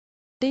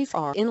These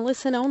are in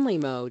listen-only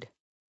mode.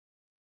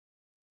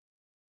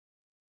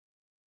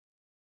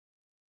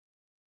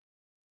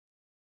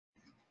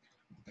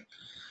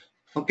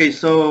 Okay,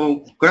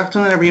 so good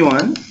afternoon,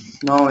 everyone.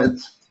 Now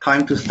it's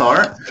time to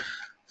start.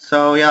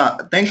 So yeah,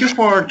 thank you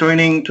for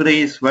joining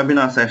today's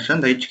webinar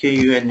session, the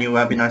HKU&U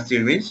webinar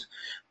series.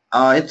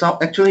 It's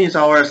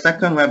our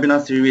second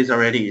webinar series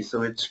already.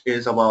 So it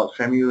is about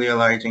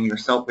familiarizing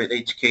yourself with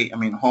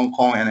Hong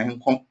Kong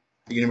and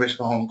the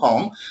University of Hong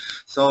Kong.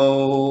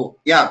 So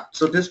yeah,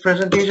 so this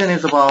presentation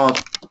is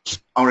about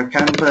our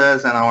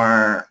campus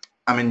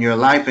and your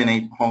life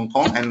in Hong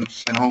Kong and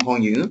Hong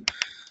Kong U.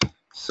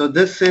 So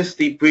this is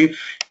the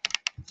brief.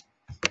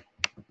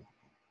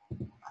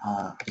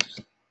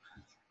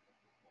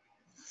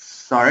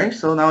 Sorry,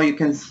 so now you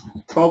can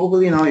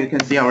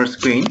see our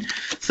screen.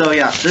 So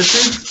yeah, this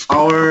is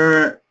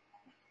our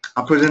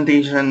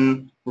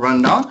presentation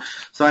rundown.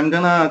 So I'm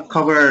gonna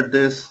cover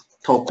this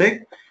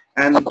topic,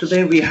 and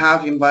today we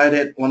have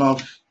invited one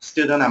of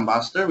student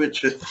ambassador,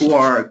 who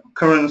are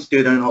current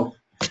student of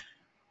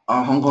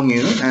Hong Kong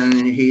U,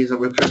 and he's a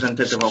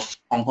representative of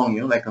Hong Kong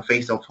U, like a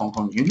face of Hong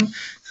Kong U.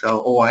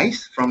 So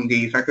OIS from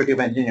the Faculty of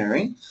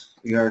Engineering.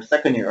 You're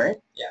second year,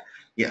 right? Yeah.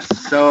 Yes.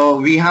 So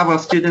we have a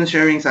student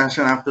sharing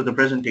session after the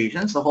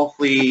presentation. So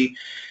hopefully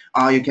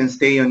you can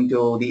stay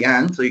until the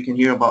end so you can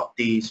hear about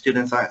the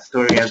student side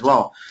story as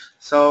well.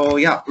 So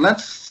yeah,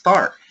 let's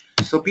start.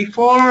 So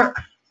before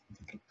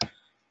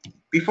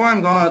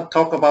I'm gonna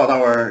talk about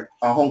our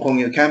Hong Kong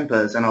U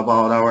campus and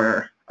about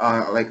our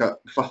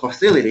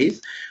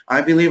facilities,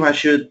 I believe I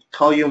should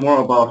tell you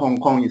more about Hong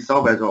Kong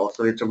itself as well.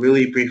 So it's a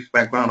really brief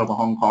background of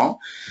Hong Kong.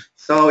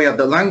 So yeah,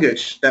 the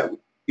language that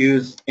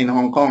used in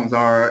Hong Kong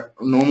are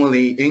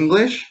normally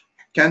English,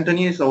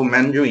 Cantonese, or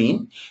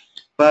Mandarin.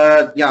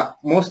 But yeah,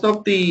 not most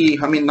of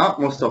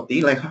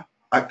the, like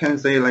I can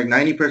say like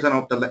 90%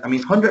 of the,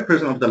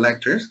 100% of the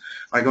lectures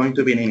are going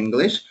to be in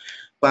English.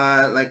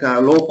 But like a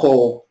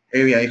local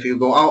area, if you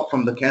go out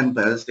from the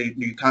campus,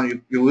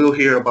 you will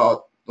hear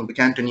about the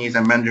Cantonese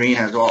and Mandarin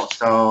as well.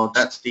 So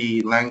that's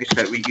the language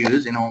that we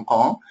use in Hong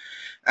Kong.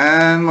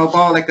 And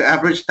about like the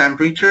average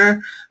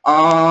temperature,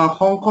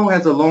 Hong Kong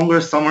has a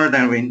longer summer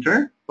than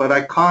winter, but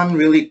I can't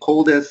really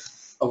call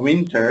this a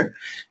winter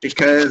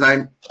because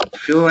I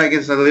feel like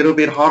it's a little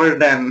bit hotter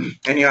than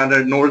any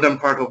other northern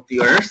part of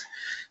the earth.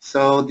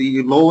 So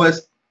the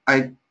lowest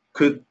I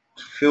could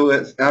feel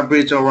is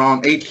average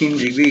around 18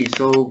 degrees.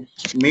 So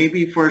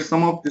maybe for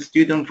some of the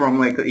students from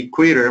like the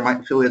equator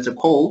might feel it's a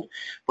cold,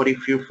 but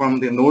if you're from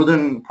the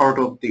northern part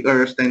of the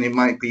earth, then it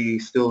might be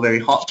still very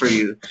hot for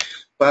you.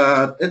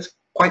 But it's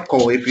quite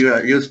cold if you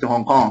are used to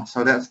Hong Kong.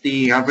 So that's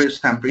the average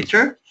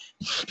temperature.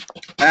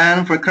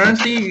 And for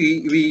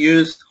currency, we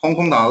use Hong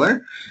Kong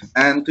dollar.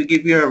 And to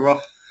give you a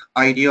rough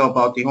idea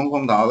about the Hong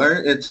Kong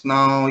dollar, it's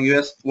now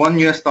one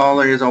US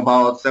dollar is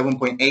about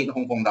 7.8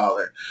 Hong Kong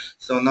dollar.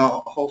 So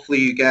now hopefully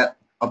you get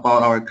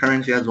about our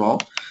currency as well.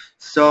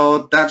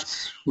 So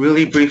that's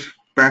really brief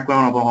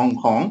background about Hong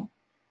Kong.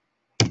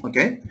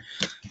 Okay.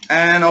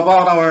 And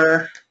about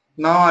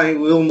now I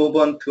will move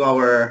on to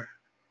our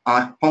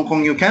Hong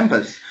Kong U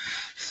campus.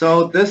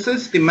 So this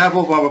is the map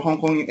of our Hong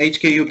Kong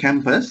HKU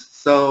campus.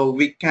 So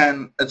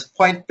it's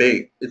quite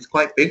big. It's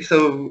quite big.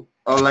 So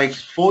like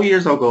 4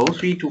 years ago,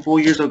 3 to 4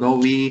 years ago,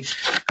 we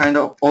kind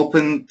of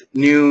opened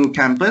new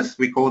campus.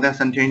 We call that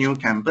Centennial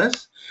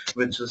Campus,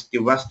 which is the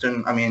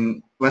western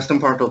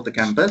part of the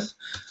campus.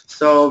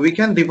 So we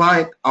can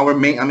divide our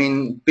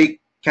big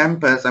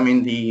campus,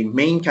 the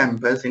main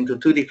campus into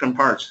two different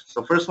parts.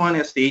 So first one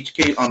is the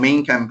HK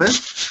main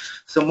campus.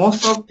 So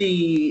most of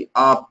the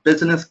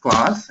business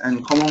class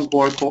and common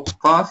core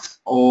class,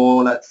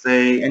 or let's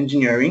say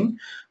engineering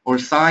or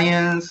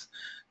science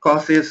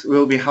classes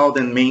will be held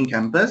in main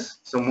campus.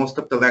 So most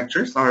of the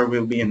lectures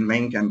will be in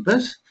main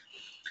campus.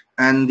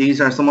 And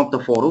these are some of the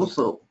photos.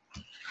 So,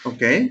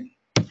 okay.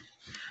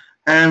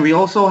 And we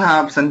also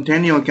have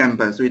Centennial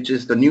Campus, which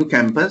is the new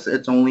campus.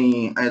 It's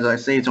only, as I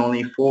say, it's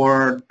only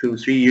 4 to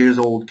 3 years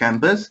old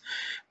campus.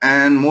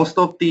 And most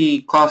of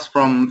the class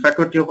from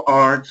Faculty of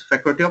Arts,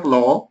 Faculty of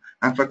Law,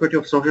 and Faculty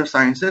of Social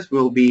Sciences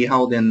will be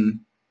held in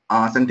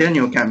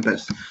Centennial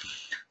Campus.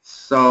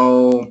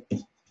 So,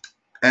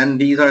 and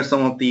these are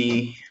some of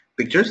the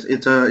pictures.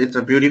 It's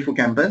a beautiful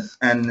campus,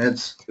 and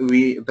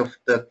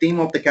the theme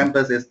of the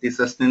campus is the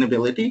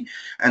sustainability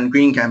and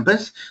green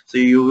campus. So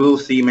you will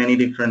see many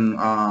different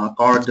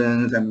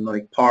gardens and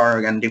like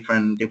park and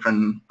different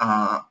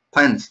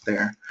plants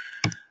there.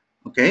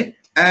 Okay,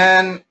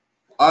 and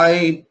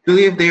I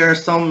believe there are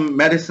some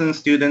medicine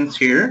students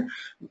here,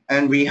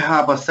 and we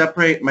have a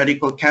separate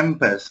medical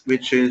campus,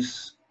 which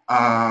is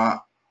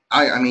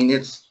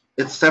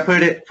it's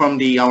separated from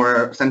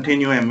our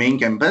Centennial and main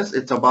campus.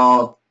 It's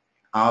about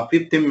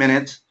 15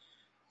 minutes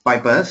by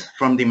bus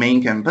from the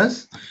main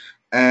campus,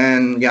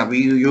 and yeah,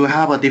 you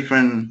have a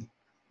different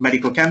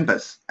medical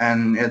campus,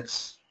 and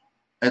it's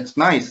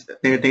nice.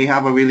 They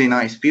have a really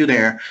nice view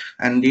there,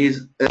 and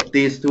these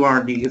two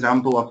are the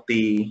example of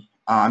the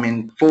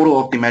photo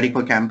of the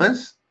medical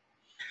campus.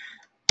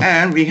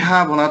 And we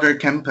have another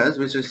campus,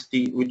 which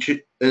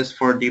is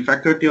for the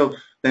Faculty of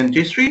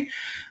Dentistry.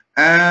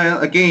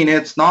 And again,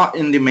 it's not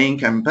in the main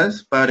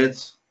campus, but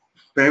it's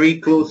very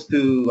close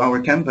to our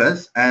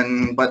campus,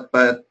 and but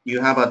you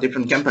have a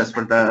different campus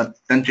for the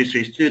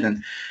dentistry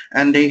student,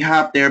 and they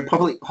have their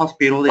public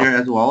hospital there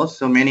as well.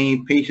 So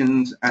many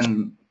patients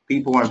and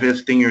people are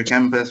visiting your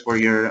campus for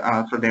your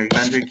for their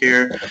dental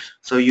care.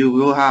 So you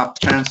will have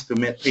chance to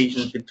meet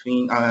patients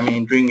between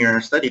during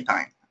your study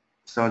time.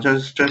 So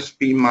just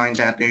be in mind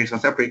that there is a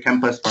separate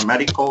campus for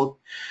medical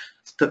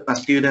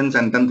students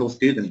and dental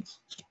students.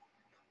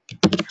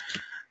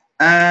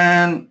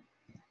 And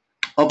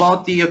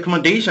about the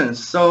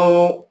accommodations,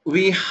 so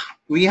we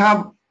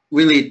have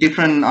really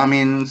different,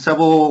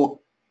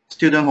 several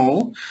student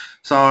halls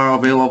are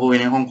available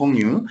in Hong Kong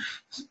U,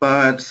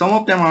 but some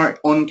of them are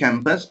on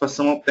campus, but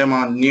some of them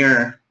are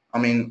near,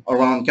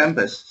 around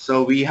campus.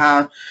 So we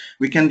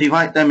can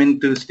divide them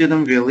into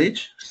student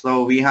village.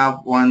 So we have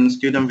one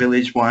student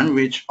village one,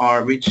 which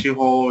are Richie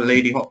Hall,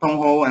 Lady Hotong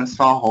Hall, and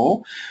Star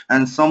Hall,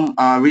 and some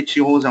Richie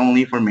Halls are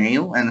only for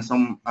male, and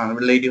some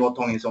Lady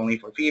Hotong is only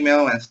for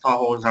female, and Star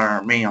Halls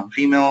are male and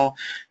female.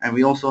 And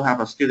we also have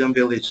a student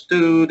village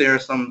too. There are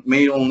some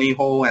male only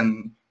hall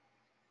and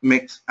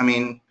mixed,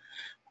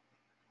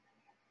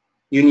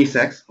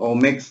 unisex or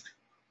mixed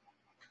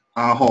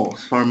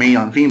halls for male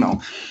and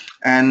female.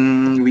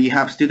 And we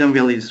have Student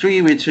Village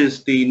 3, which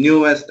is the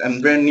newest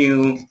and brand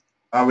new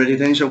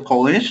residential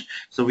college.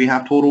 So we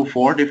have total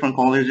 4 different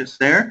colleges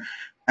there,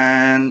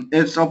 and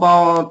it's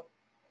about,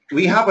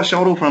 we have a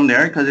shuttle from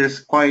there because it's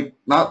quite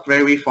not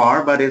very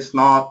far, but it's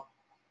not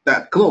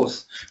that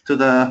close to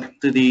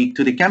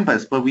the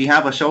campus. But we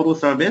have a shuttle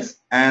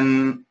service,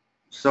 and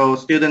so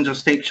students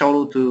just take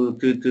shuttle to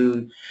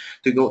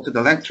go to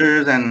the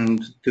lectures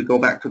and to go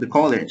back to the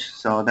college.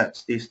 So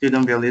that's the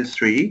Student Village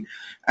 3.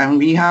 And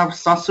we have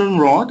Sassoon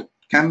Road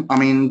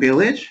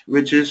village,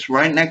 which is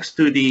right next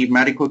to the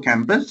medical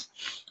campus.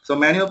 So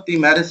many of the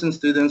medicine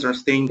students are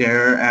staying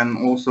there, and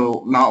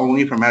also not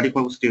only for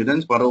medical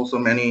students, but also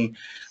many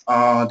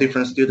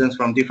different students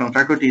from different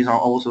faculties are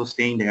also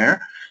staying there.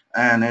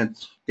 And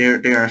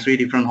there are 3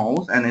 different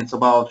halls, and it's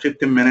about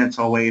 15 minutes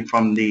away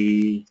from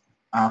the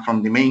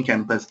main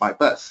campus by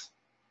bus,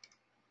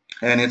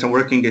 and it's a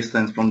working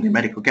distance from the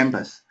medical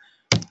campus.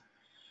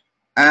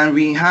 And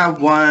we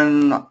have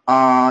one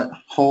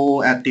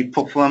hall at the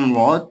Pokfulam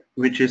Road,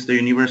 which is the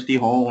University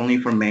Hall only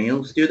for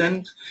male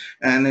students,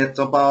 and it's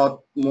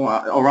about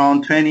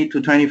around 20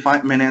 to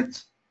 25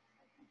 minutes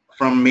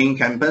from main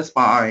campus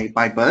by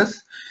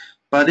bus.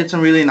 But it's a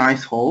really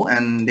nice hall,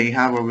 and they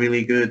have a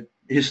really good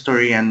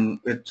history and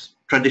its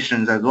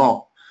traditions as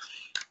well.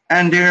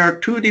 And there are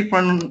 2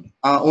 different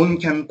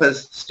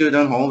on-campus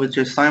student halls, which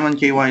is Simon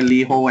K.Y.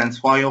 Lee Hall and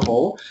Swire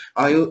Hall.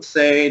 I would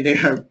say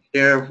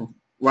they're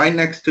right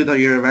next to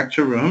your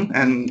lecture room,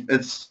 and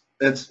it's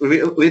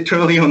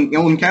literally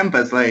on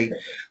campus, like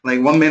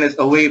 1 minute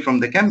away from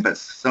the campus.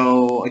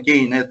 So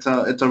again, it's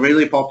a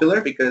really popular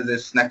because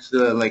it's next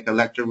to like a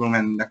lecture room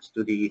and next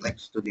to the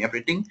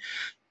everything.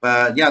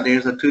 But yeah,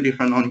 there's 2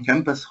 different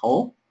on-campus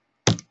hall,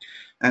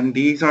 and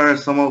these are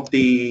some of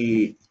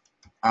the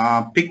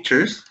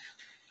pictures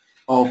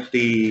of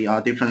the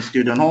different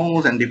student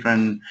halls and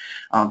different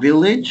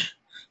village.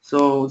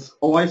 So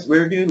always,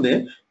 where do you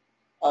live?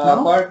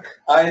 Mark,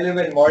 I live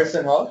in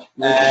Morrison Hall,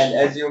 and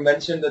as you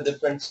mentioned the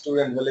different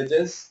student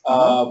villages,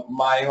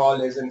 my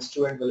hall is in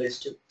Student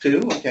Village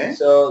 2. Okay.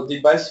 So the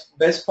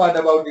best part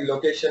about the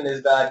location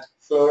is that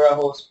Flora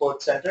Hall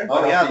Sports Center,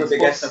 one of the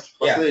biggest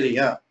facility,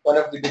 one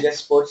of the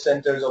biggest sports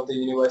centers of the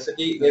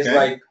university, is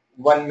like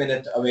 1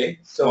 minute away.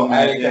 So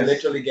I can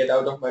literally get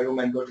out of my room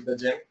and go to the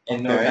gym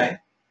in no time.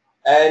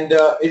 And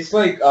it's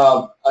like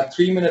a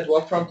 3-minute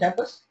walk from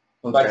campus.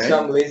 But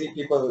some lazy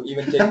people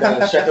even take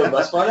the shuttle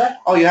bus for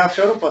that. Oh, you have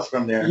shuttle bus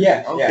from there?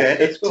 Yeah. Okay,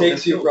 It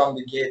takes you from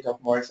the gate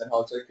of Morrison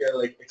Hall. So if you're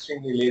like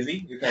extremely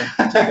lazy, you can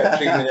take a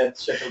 3-minute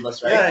shuttle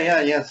bus ride.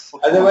 Yes.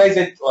 Otherwise,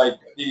 it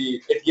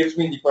gives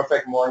me the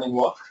perfect morning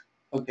walk.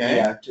 Okay.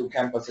 Yeah, to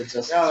campus. It's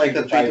just like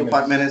 3 to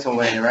 5 minutes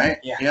away, right?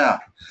 Yeah.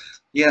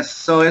 Yes.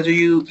 So as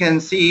you can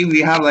see,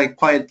 we have like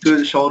quite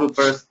good shuttle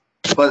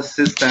bus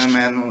system,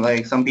 and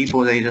like some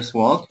people they just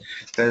walk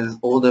because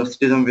all the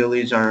student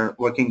village are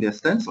working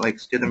distance, like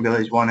Student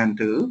Village 1 and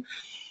 2.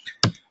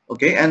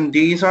 Okay, and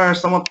these are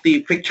some of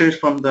the pictures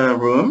from the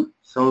room.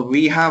 So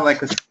we have like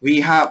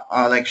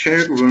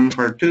shared room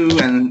for 2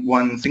 and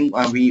 1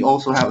 single. We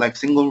also have like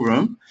single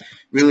room.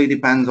 Really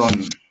depends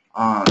on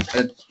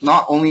it's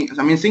not only,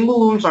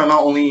 single rooms are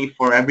not only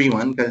for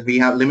everyone because we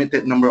have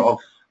limited number of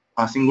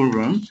single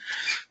room,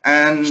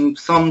 and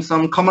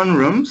some common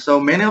rooms.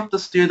 So many of the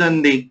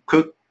students, they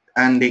cook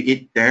and they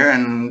eat there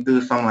and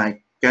do some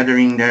like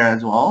gathering there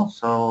as well.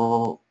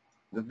 So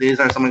these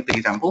are some of the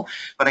examples,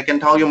 but I can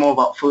tell you more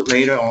about food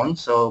later on,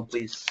 so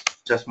please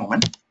just a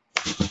moment.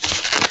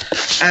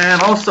 And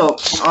also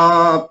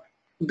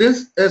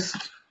this is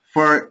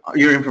for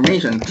your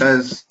information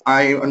because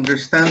I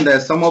understand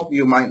that some of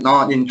you might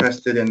not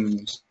interested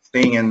in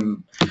staying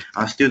in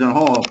a student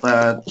hall.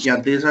 But yeah,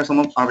 these are some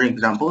of other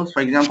examples.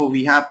 For example,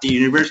 we have the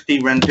university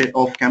rented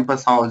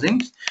off-campus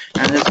housings,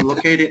 and it's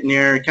located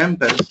near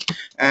campus,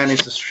 and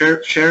it's a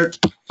shared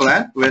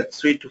flat with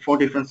 3 to 4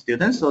 different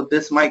students. So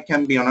this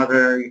can be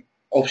another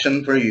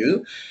option for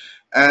you.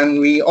 And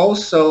we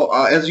also,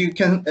 as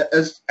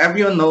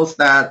everyone knows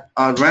that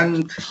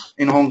rent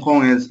in Hong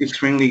Kong is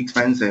extremely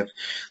expensive.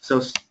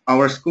 So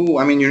our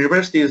school,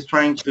 university is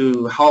trying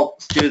to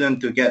help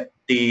students to get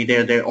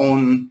their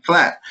own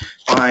flat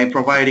by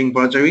providing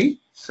bursary.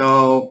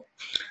 So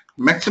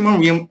maximum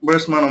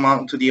reimbursement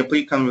amount to the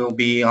applicant will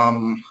be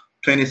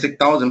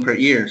 26,000 per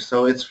year.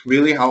 So it's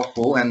really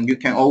helpful, and you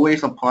can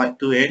always apply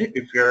to it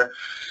if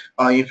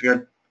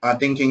you're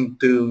thinking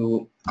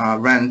to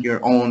rent your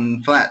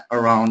own flat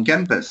around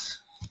campus.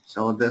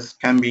 So this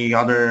can be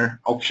other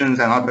options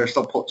and other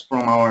supports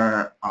from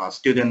our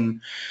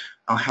student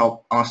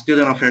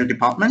affairs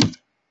department.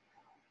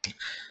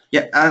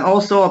 Yeah, and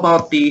also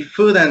about the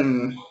food.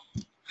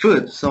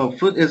 So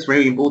food is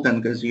very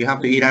important because you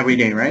have to eat every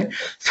day, right?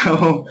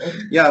 So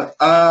yeah,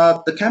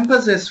 the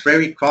campus is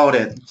very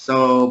crowded.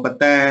 So but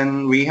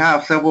then we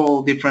have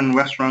several different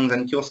restaurants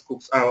and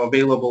kiosks are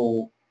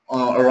available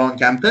around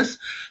campus.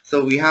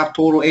 So we have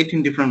total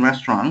 18 different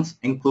restaurants,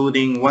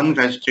 including one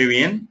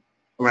vegetarian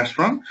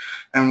restaurant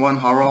and one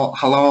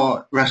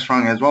halal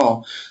restaurant as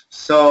well.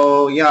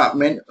 So yeah,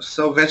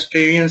 so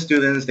vegetarian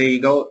students, they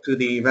go to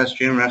the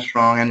vegetarian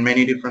restaurant, and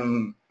many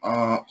different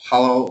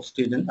halal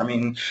students,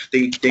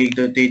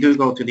 they do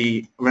go to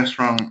the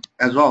restaurant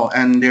as well.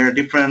 And there are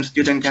different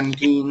student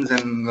canteens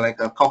and like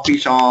a coffee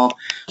shop,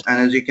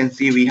 and as you can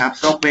see, we have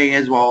Subway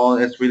as well.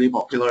 It's really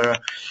popular.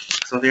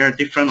 So there are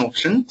different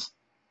options.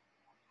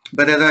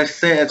 But as I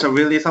said,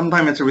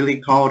 sometimes it's really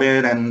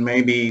crowded, and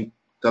maybe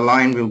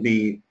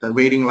the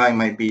waiting line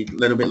might be a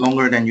little bit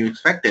longer than you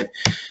expected.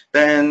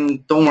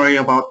 Then don't worry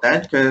about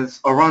that, because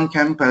around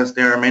campus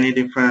there are many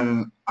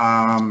different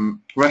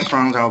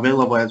restaurants are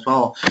available as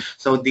well.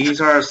 So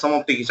these are some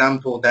of the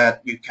examples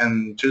that you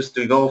can choose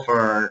to go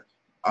for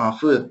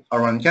food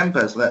around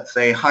campus. Let's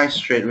say High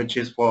Street, which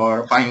is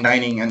for fine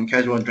dining and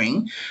casual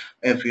drink,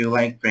 if you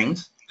like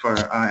drinks for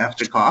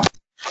after class.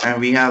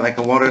 And we have like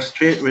a Water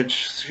Street,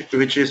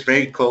 which is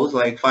very close,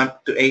 like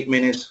 5 to 8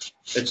 minutes.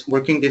 It's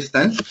working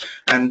distance,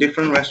 and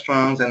different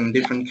restaurants and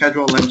different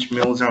casual lunch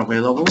meals are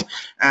available.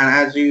 And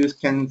as you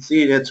can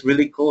see, it's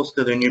really close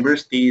to the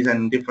universities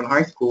and different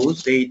high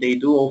schools. They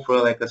do offer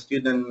like a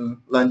student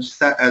lunch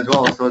set as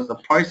well, so the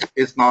price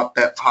is not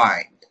that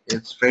high.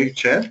 It's very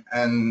cheap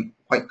and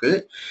quite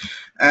good.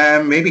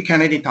 And maybe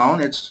Kennedy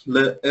Town. It's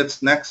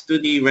next to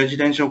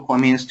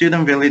the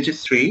student village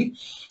 3,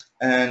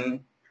 and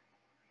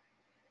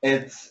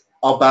it's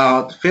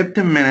about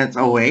 15 minutes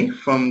away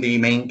from the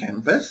main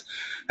campus,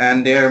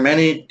 and there are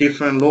many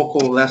different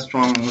local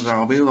restaurants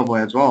are available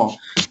as well.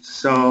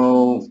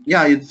 So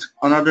yeah, it's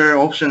another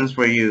options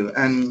for you.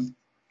 And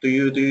do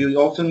you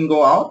often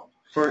go out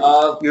for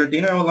your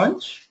dinner or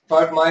lunch?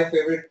 But my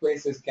favorite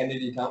place is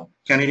Kennedy Town.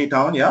 Kennedy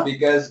Town, yeah.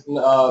 Because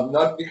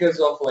not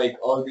because of like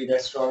all the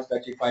restaurants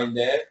that you find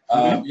there.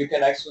 You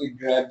can actually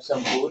grab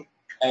some food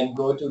and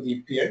go to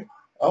the pier.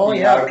 Oh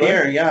yeah,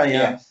 pier,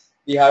 yeah.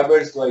 The harbor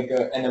is like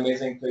an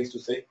amazing place to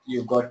sit.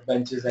 You've got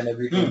benches and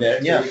everything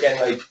there, so you can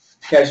like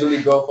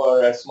casually go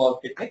for a small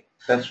picnic.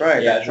 That's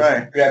right. Yeah, that's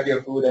right. Grab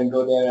your food and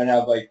go there and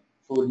have like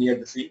food near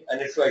the sea,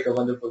 and it's like a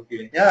wonderful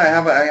feeling. Yeah, I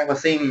have a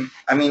same.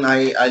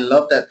 I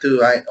love that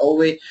too. I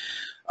always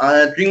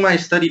during my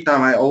study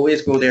time, I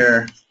always go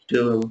there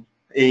to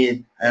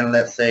eat and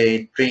let's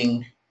say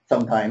drink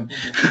sometime.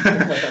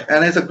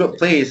 And it's a good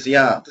place,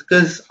 yeah,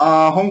 because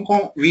Hong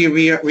Kong,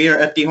 we are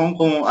at the Hong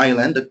Kong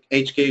Island. The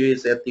HKU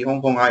is at the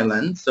Hong Kong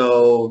Island,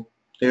 so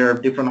there are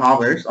different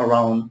harbors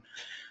around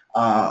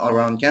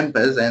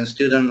campus, and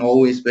students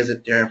always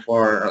visit there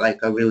for like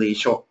a really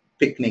short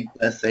picnic,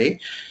 let's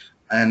say,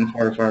 and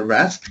for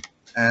rest.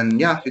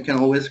 And yeah, you can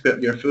always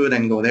grab your food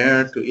and go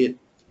there to eat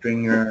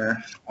during your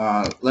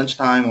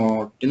lunchtime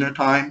or dinner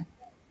time.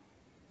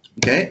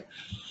 Okay.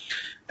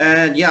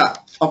 And yeah,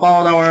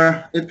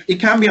 about it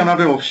can be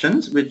another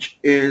options, which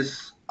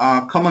is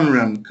common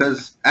room,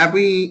 because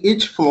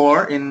each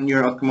floor in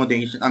your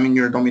accommodation,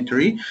 your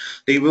dormitory,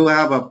 they will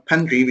have a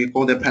pantry. We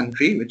call it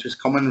pantry, which is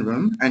common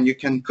room, and you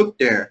can cook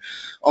there.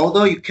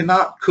 Although you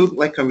cannot cook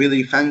like a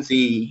really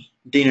fancy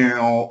dinner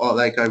or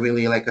like a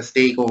really like a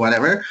steak or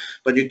whatever,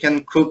 but you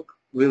can cook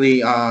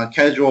really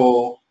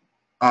casual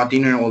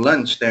dinner or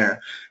lunch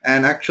there.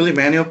 And actually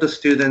many of the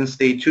students,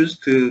 they choose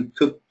to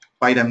cook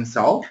by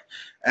themselves,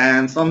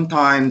 and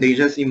sometimes they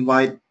just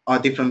invite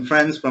different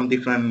friends from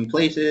different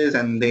places,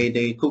 and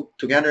they cook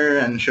together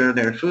and share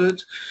their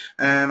food.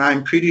 And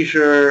I'm pretty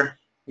sure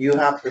you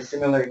have the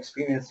similar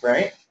experience,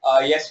 right?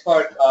 Yes,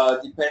 Park.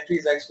 The pantry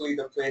is actually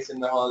the place in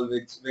the hall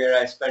where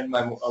I spend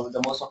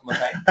the most of my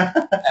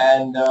time.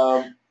 And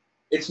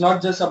it's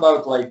not just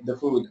about like the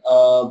food.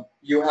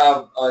 You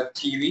have a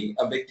TV,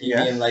 a big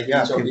TV in like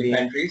each of the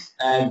pantries,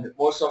 and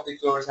most of the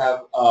floors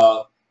have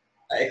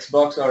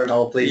Xbox or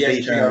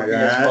PlayStation PS3 or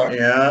PS4.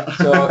 Yeah.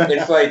 So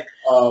it's like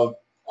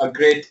a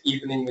great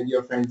evening with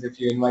your friends if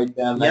you invite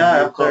them. Like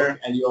Yeah, you cook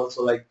and you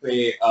also like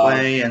play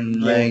and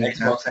game, like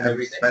Xbox and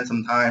everything. spend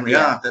some time.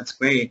 Yeah, that's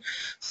great.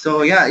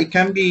 So yeah, it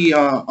can be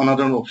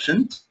another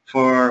option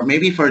for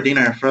maybe for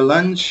dinner. For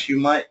lunch, you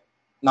might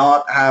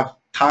not have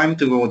time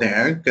to go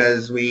there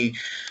because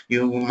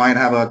you might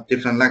have a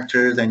different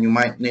lectures and you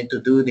might need to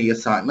do the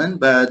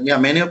assignment. But yeah,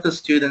 many of the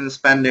students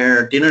spend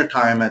their dinner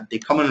time at the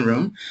common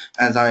room,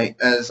 as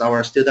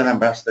our student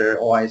ambassador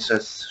always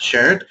just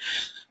shared.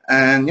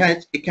 And yeah,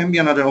 it can be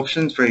another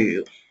option for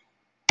you.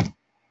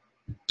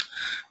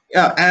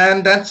 Yeah,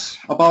 and that's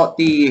about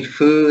the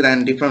food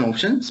and different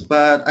options.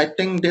 But I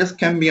think this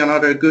can be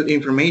another good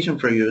information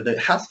for you, the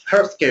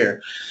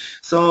healthcare.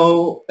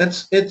 So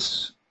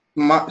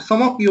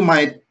some of you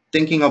might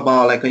thinking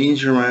about like an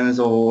insurance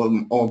or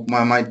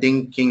might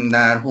thinking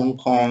that Hong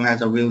Kong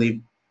has a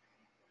really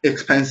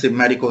expensive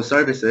medical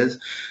services.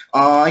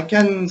 I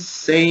can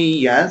say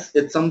yes,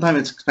 sometimes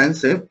it's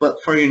expensive,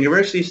 but for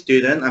university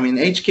student, I mean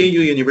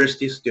HKU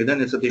university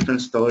student, it's a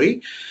different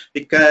story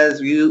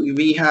because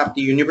we have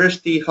the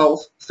university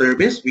health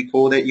service, we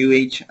call that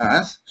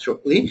UHS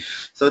shortly.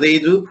 So they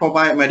do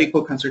provide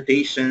medical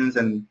consultations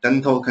and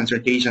dental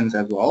consultations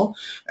as well.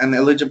 And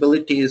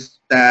eligibility is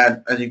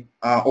that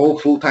all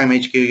full-time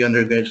HKU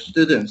undergraduate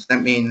students,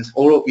 that means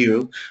all of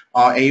you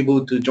are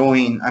able to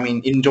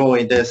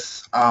enjoy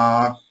this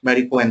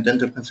medical and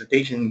dental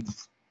consultation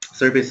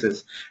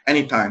services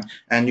anytime.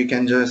 And you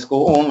can just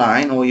go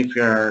online, or if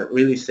you're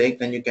really sick,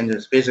 then you can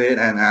just visit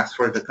and ask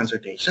for the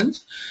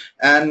consultations.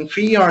 And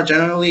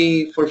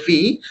generally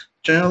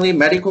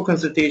medical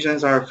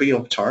consultations are free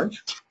of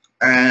charge.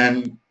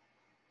 And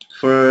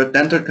for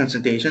dental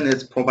consultation,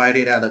 it's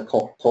provided at a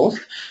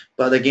cost,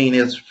 but again,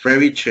 it's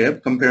very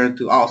cheap compared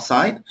to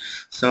outside.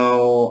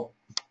 So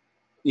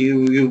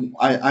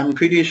I'm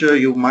pretty sure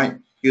you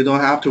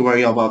don't have to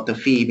worry about the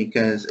fee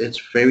because it's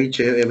very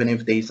cheap, even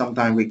if they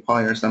sometimes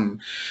require some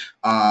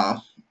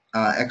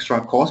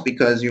extra cost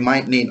because you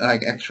might need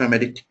like extra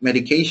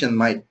medication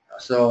but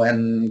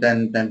then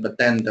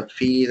the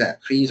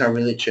fees are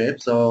really cheap,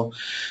 so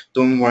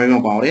don't worry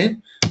about it.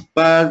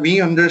 But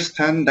we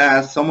understand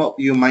that some of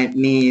you might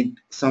need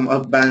some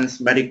advanced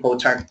medical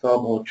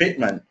checkup or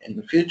treatment in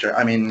the future.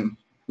 I mean,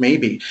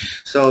 maybe.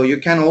 So you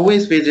can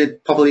always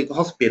visit public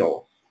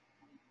hospital.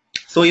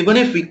 So even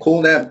if we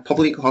call that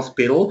public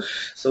hospital,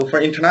 so for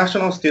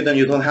international student,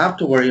 you don't have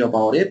to worry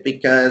about it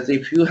because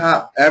if you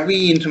have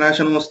every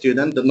international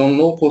student, the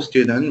non-local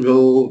student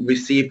will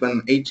receive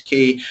an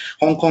HK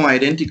Hong Kong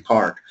identity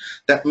card.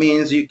 That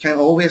means you can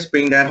always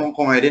bring that Hong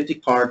Kong identity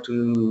card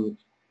to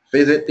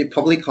visit the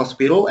public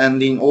hospital,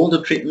 and then all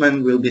the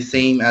treatment will be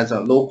same as a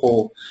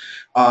local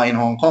in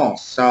Hong Kong.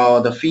 So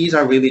the fees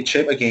are really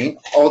cheap again,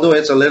 although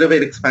it's a little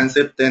bit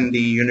expensive than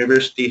the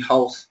university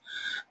health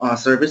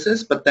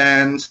services, but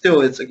then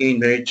still it's again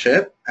very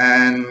cheap,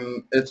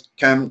 and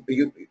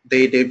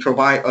they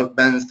provide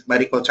advanced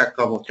medical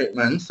checkup or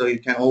treatment, so you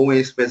can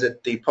always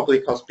visit the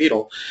public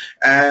hospital.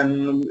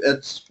 And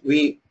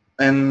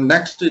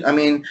next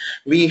to,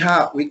 we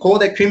call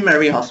that Queen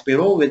Mary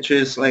Hospital, which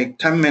is like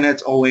 10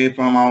 minutes away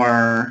from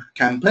our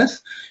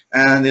campus,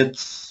 and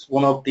it's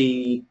one of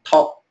the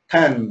top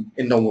 10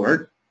 in the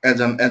world as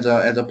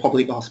a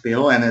public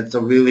hospital, and it's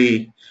a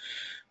really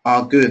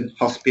good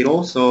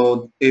hospital.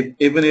 So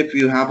even if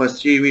you have a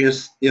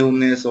serious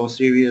illness or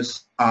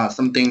serious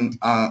something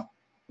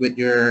with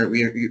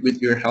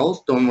your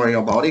health, don't worry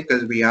about it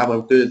because we have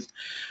a good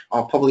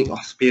public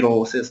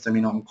hospital system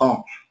in Hong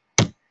Kong.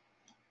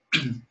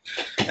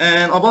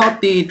 And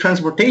about the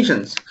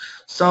transportations,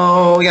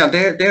 so yeah,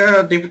 there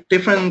are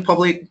different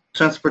public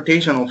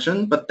transportation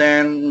options, but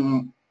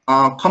then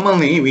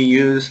commonly we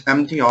use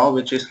MTR,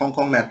 which is Hong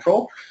Kong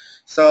Metro.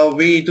 So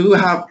we do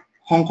have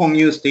Hong Kong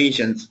U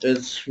stations.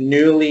 It's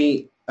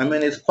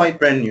it's quite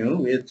brand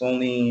new. It's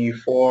only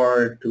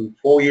 4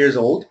 years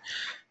old,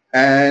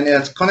 and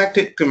it's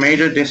connected to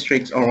major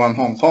districts around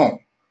Hong Kong.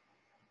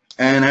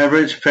 And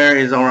average fare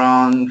is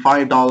around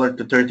 $5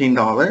 to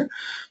 $13,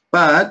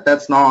 but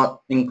that's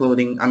not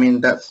including.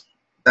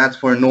 That's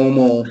for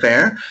normal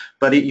fare.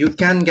 But you'll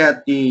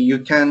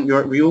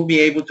be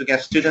able to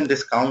get student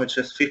discount, which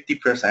is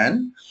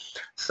 50%.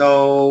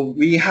 So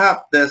we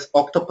have this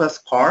Octopus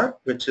card,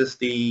 which is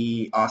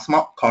the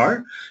smart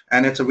card,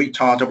 and it's a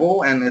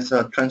rechargeable, and it's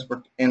a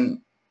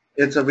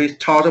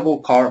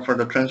rechargeable card for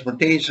the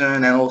transportation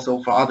and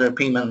also for other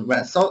payment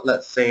methods.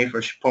 Let's say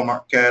for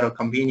supermarket or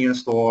convenience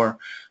store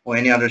or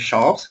any other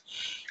shops,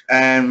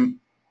 and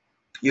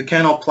you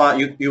can apply.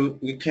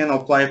 You can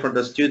apply for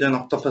the student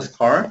Octopus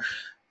card,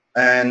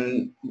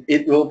 and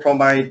it will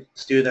provide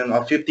student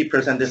a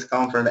 50%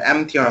 discount for the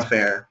MTR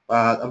fare,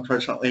 but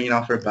unfortunately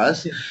not for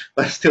bus.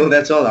 But still,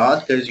 that's a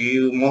lot because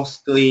you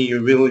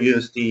will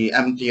use the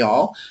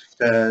MTR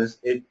because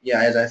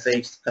as I say,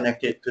 it's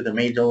connected to the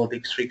major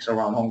districts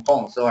around Hong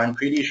Kong. So I'm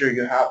pretty sure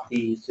you have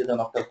the student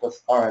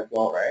Octopus card as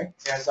well, right?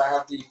 Yes, I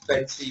have the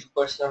fancy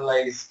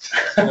personalized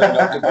student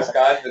Octopus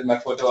card with my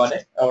photo on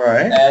it. All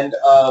right. And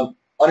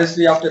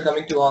honestly, after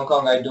coming to Hong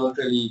Kong, I don't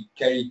really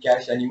carry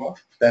cash anymore.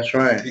 That's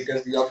right.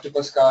 Because the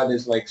Octopus card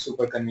is like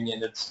super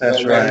convenient. It's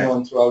That's well right.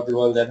 known throughout the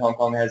world that Hong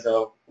Kong has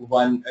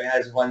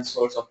one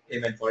source of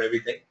payment for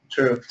everything.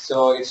 True.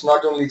 So it's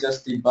not only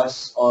just the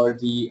bus or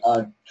the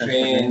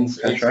trains.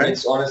 That's right.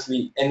 It's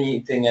honestly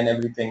anything and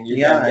everything. You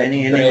Yeah, can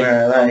get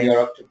anywhere from like your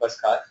Octopus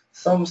card.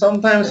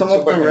 Sometimes some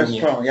of the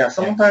restaurant,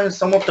 sometimes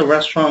some of the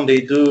restaurant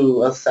they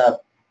do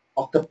accept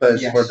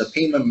octopus for the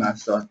payment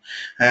method,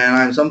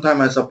 and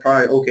sometimes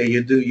surprised. Okay,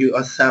 you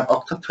accept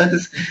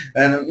octopus,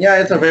 and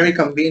yeah, it's a very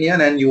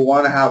convenient, and you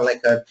want to have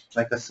like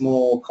a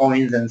small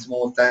coins and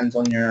small cents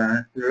on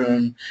your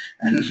room,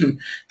 and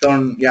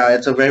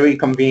it's a very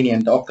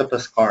convenient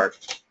octopus card.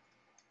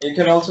 You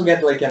can also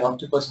get like an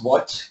octopus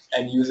watch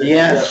and use it with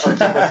your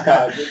octopus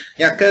card.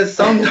 Yeah, because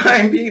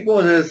sometimes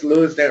people just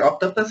lose their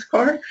octopus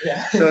card.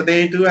 Yeah. So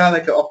they do have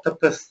like an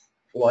octopus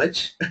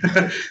watch,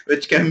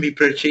 which can be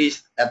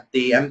purchased at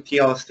the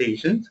MTR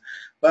stations.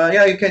 But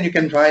yeah, you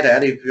can try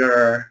that if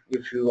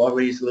you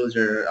always lose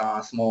your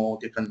small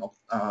different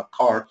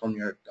card from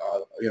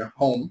your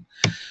home.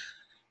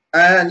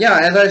 And yeah,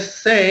 as I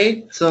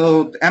say,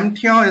 so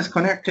MTR is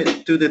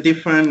connected to the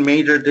different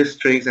major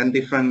districts and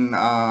different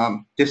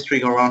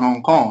districts around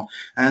Hong Kong.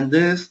 And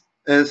this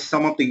is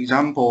some of the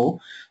example.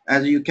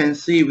 As you can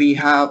see, we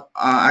have,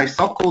 I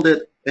circled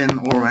it in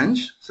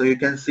orange. So you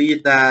can see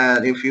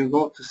that if you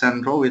go to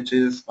Central, which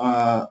is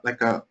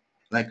like a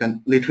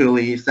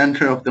literally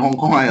center of the Hong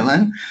Kong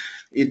Island,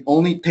 it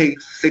only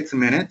takes 6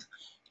 minutes.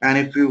 And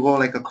if you go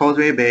like a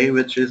Causeway Bay,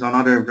 which is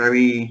another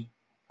very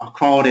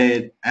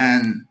crowded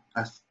and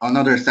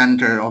another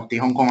center of the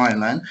Hong Kong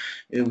Island,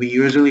 we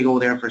usually go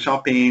there for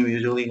shopping. We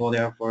usually go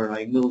there for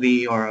like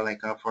movie or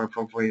like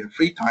for your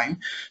free time.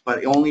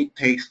 But it only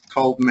takes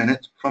 12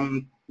 minutes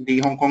from the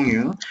Hong Kong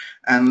U,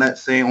 and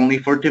let's say only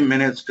 14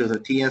 minutes to the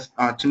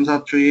Tsim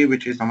Sha Tsui,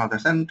 which is another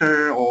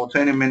center, or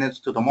 20 minutes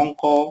to the Mong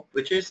Kok,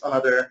 which is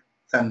another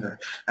center.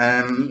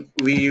 And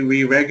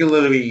we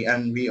regularly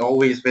and we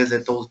always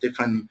visit those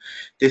different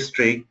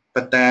districts.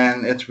 But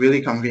then it's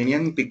really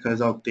convenient because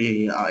of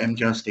the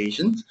MTR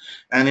stations,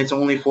 and it's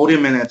only 40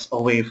 minutes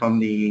away from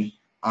the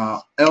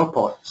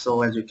airport.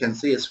 So as you can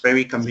see, it's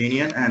very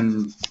convenient,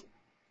 and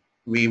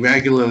we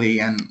regularly,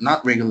 and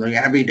not regularly,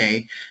 every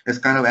day, it's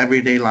kind of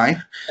everyday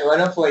life. And one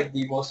of like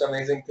the most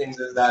amazing things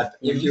is that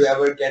if you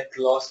ever get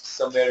lost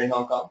somewhere in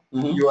Hong Kong,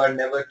 you are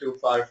never too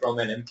far from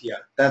an MTR.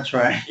 That's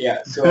right.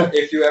 Yeah, so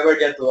if you ever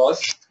get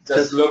lost,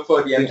 just look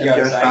for the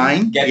MTR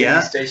sign, get to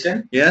the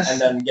station, and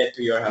then get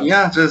to your house.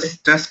 Yeah,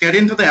 just get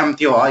into the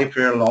MTR if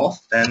you're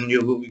lost, and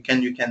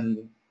you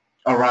can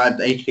arrive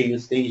at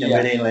HKU station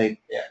within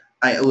like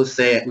I would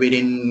say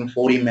within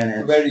 40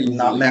 minutes. Very easy.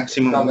 Not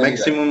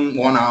maximum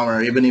 1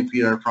 hour. Even if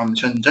you're from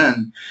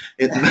Shenzhen,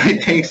 it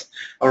takes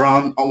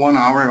around 1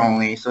 hour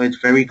only. So it's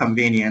very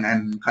convenient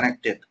and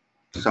connected.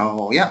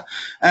 So yeah,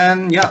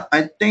 and yeah,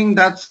 I think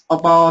that's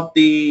about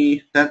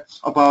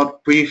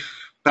brief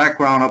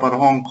background about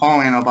Hong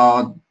Kong and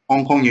about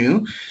Hong Kong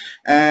U.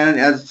 And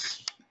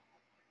as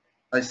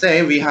I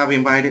say, we have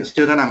invited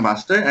student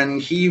ambassador, and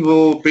he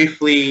will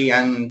briefly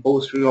and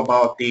go through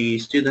about the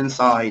student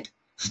side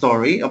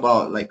story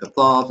about like the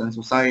clubs and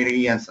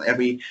society and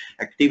every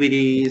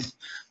activities.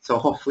 So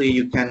hopefully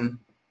you can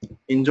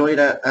enjoy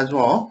that as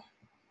well.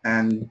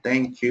 And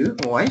thank you,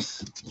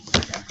 Weiss.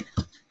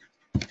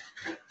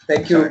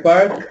 Thank you,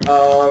 Park.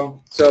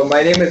 So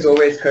my name is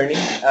always Kearney,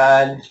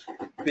 and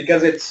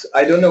because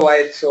I don't know why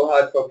it's so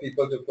hard for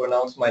people to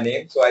pronounce my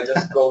name, so I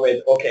just go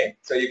with okay.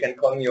 So you can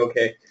call me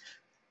okay.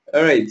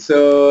 All right,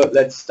 so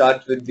let's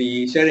start with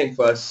the sharing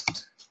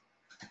first.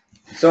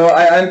 So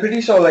I'm pretty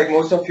sure like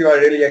most of you are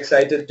really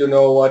excited to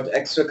know what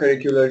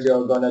extracurriculars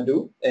you're gonna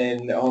do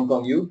in Hong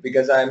Kong U,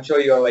 because I'm sure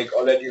you're like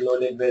already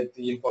loaded with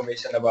the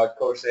information about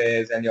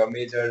courses and your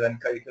majors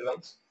and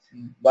curriculums.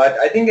 But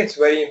I think it's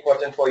very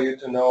important for you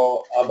to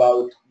know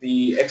about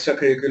the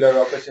extracurricular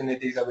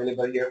opportunities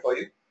available here for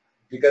you,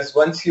 because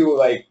once you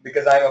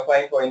because I'm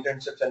applying for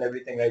internships and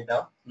everything right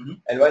now,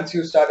 and once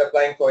you start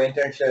applying for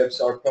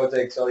internships or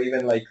projects or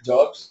even like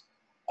jobs,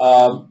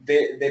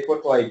 they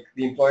put the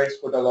employers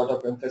put a lot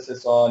of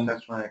emphasis on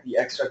the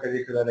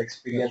extracurricular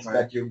experience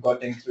that you've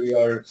gotten through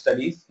your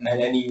studies and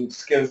any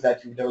skills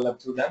that you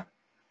develop through them.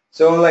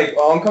 So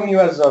Hong Kong U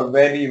has a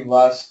very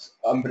vast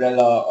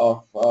umbrella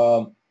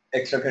of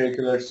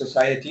extracurricular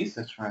societies.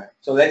 That's right.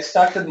 So let's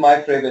start with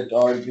my favorite,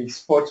 or the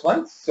sports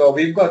ones. So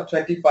we've got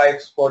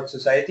 25 sports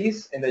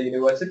societies in the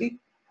university.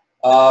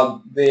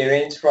 They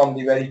range from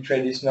the very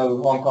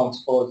traditional Hong Kong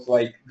sports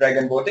like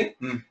dragon boating.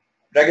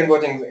 Dragon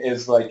boating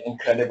is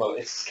incredible.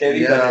 It's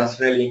scary, but it's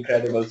really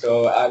incredible.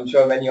 So I'm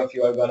sure many of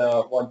you are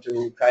gonna want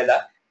to try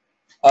that.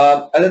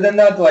 Other than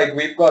that,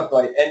 we've got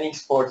any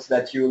sports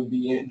that you'll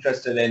be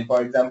interested in.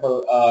 For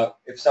example,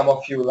 if some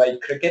of you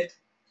like cricket,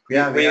 we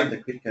have the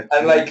cricket.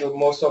 Unlike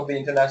most of the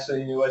international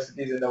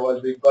universities in the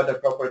world, we've got a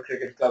proper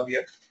cricket club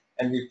here.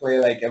 and we play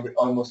like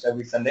almost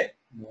every Sunday.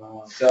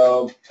 Wow.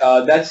 So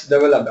that's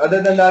developed.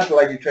 Other than that,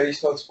 like the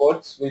traditional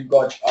sports, we've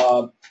got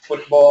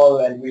football,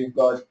 and we've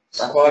got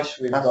squash,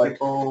 we've got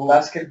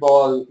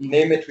basketball,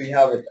 name it, we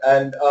have it.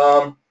 And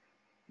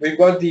we've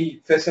got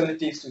the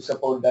facilities to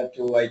support that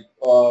too, like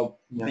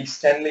the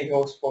Stanley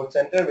Ho Sports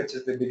Center, which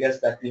is the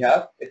biggest that we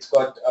have. It's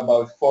got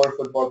about 4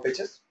 football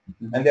pitches,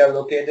 and they are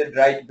located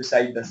right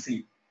beside the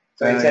sea.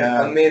 So it's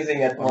an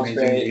amazing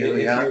atmosphere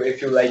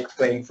if you like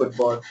playing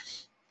football.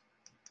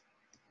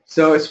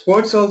 So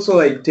sports also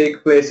like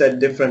take place at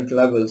different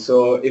levels.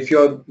 So if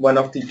you're one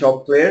of the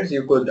top players,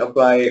 you could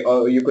apply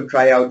or you could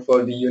try out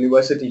for the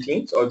university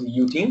teams or the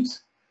U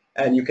teams,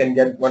 and you can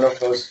get one of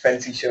those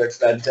fancy shirts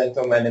that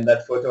gentlemen in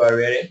that photo are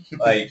wearing,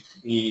 like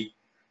the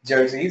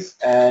jerseys.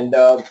 And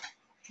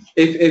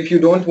if you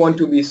don't want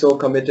to be so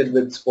committed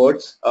with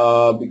sports,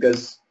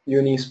 because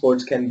uni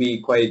sports can be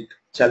quite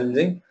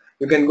challenging,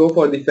 you can go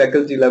for the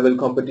faculty level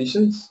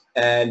competitions,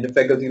 and the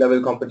faculty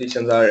level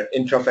competitions are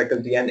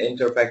intra-faculty and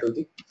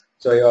inter-faculty.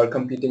 So you are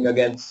competing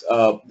against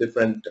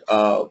different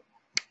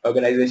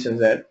organizations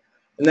there.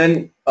 And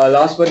then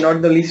last but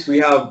not the least, we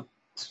have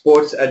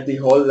sports at the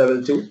hall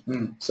level too.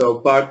 So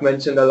Park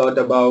mentioned a lot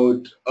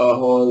about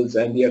halls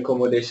and the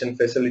accommodation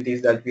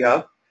facilities that we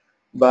have.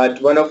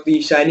 But one of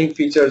the shining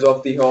features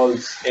of the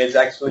halls is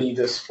actually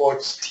the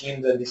sports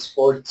teams and the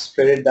sports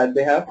spirit that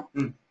they have.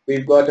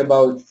 We've got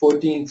about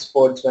 14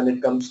 sports when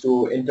it comes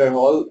to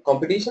inter-hall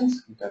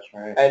competitions. That's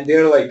right. And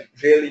they're like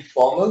really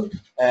formal,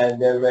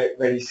 and they're very,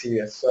 very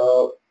serious.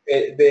 So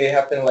they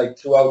happen like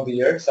throughout the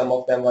year. Some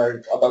of them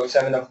are, about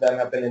 7 of them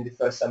happen in the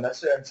first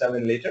semester and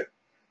 7 later.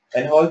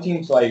 And hall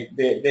teams, like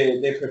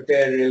they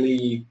prepare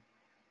really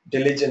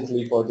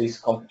diligently for these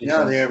competitions.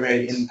 Yeah, they're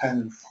very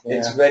intense.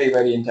 It's very,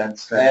 very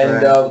intense. That's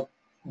and right.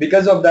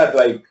 Because of that,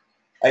 like,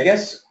 I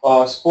guess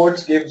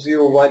sports gives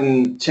you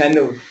one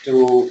channel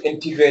to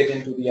integrate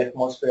into the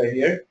atmosphere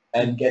here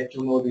and get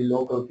to know the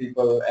local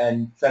people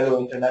and fellow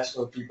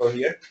international people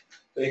here.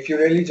 So if you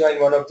really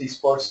join one of these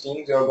sports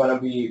teams, you're going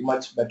to be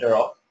much better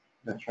off.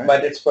 That's right.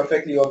 But it's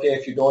perfectly okay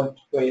if you don't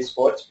play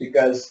sports,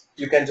 because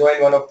you can join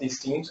one of these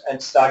teams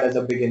and start as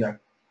a beginner.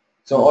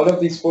 So all of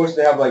these sports,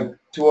 they have like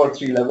 2 or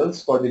 3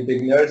 levels for the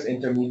beginners,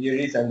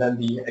 intermediaries, and then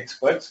the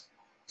experts.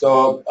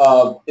 So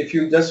if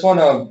you just want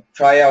to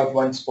try out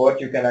one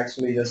sport, you can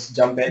actually just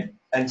jump in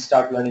and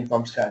start learning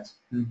from scratch.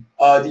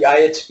 The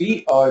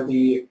IHP, or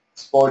the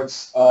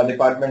sports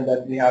department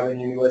that we have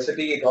in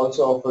university, it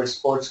also offers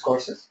sports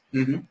courses.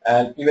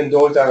 And even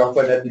those are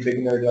offered at the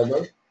beginner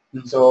level.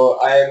 So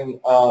I am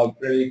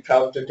really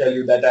proud to tell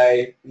you that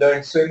I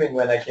learned swimming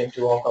when I came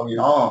to Hong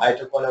Kong. I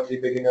took one of the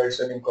beginner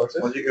swimming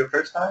courses. Was it your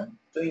first time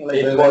doing like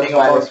it was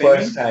my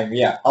first time,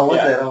 yeah. How was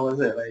it? How was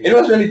it? Like, it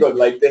was really good.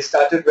 Like they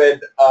started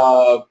with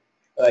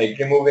like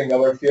removing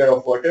our fear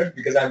of water,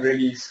 because I'm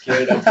really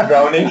scared of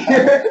drowning.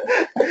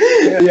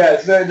 Yeah,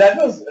 so that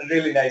was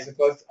really nice. It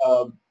was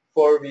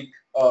 4-week,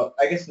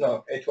 I guess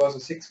no, it was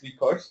a 6-week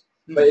course.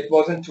 But it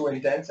wasn't too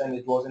intense, and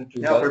it wasn't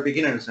too for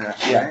beginners.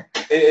 Yeah,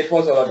 it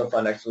was a lot of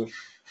fun actually.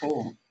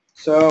 Cool.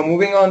 So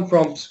moving on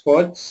from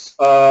sports,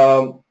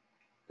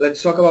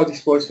 let's talk about the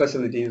sports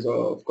facilities.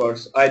 Of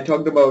course, I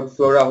talked about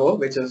Flora Hall,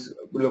 which is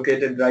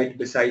located right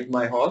beside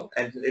my hall,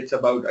 and it's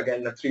about,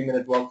 again, a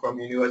 3-minute walk from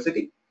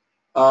university.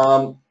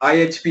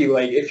 IHP,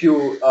 like if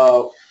you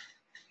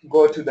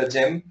go to the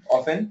gym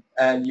often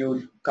and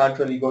you can't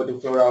really go to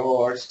Flora Hall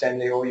or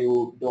Stanley Hall,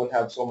 you don't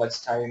have so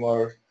much time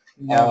or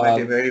might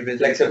be very busy.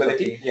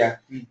 Flexibility. Yeah.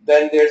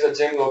 Then there's a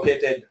gym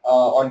located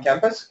on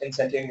campus, in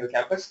Centennial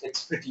campus.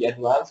 It's pretty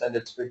advanced and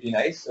it's pretty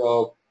nice.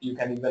 So you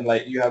can even,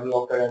 like, you have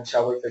locker and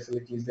shower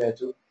facilities there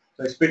too.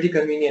 So it's pretty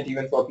convenient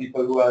even for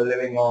people who are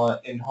living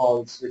in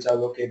halls which are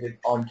located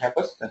on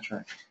campus. That's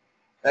right.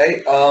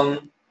 Right.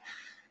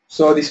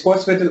 So the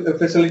sports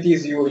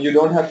facilities, you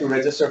don't have to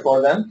register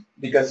for them,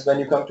 because when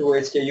you come to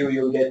HKU,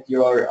 you'll get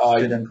your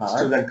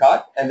student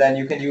card, and then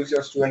you can use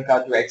your student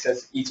card to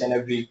access each and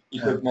every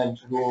equipment,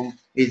 room,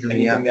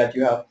 anything that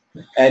you have.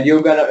 And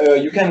you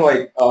can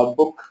like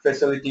book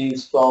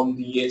facilities from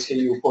the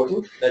HKU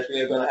portal that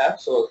we are gonna have.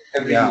 So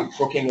every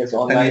booking is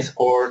online. Tennis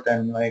court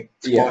and like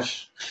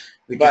squash.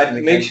 But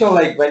make sure,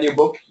 like, when you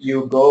book,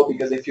 you go,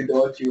 because if you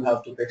don't, you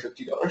have to pay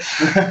 $50.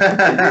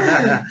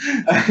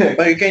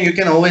 But you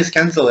can always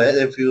cancel it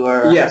if you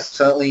are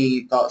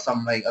suddenly got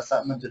some like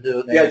assignment to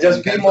do. Yeah,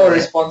 just be more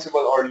responsible,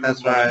 or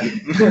that's right.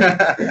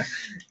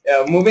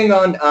 Moving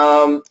on,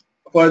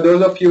 for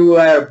those of you who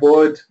are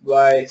bored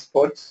by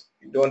sports,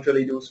 you don't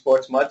really do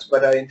sports much,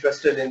 but are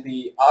interested in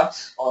the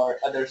arts or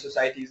other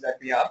societies that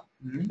we have,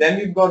 then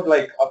we've got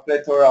like a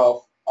plethora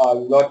of a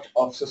lot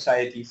of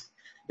societies.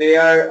 They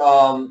are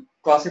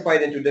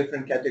classified into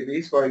different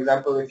categories. For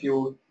example, if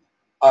you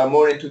are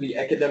more into the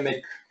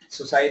academic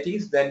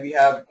societies, then we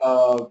have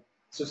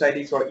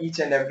societies for each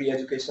and every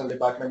educational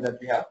department that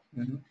we have.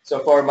 So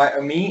for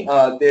me,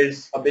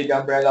 there's a big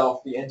umbrella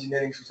of the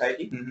engineering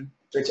society,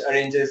 which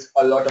arranges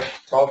a lot of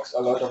talks, a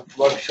lot of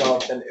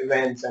workshops and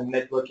events and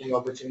networking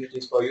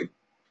opportunities for you.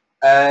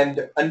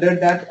 And under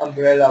that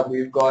umbrella,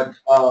 we've got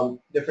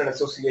different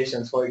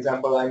associations. For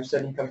example, I'm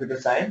studying computer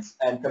science,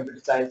 and computer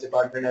science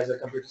department has a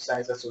computer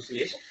science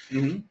association.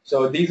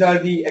 So these are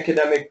the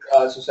academic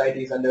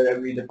societies under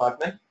every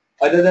department.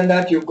 Other than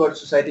that, you've got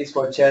societies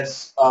for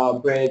chess,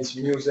 bridge,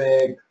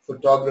 music,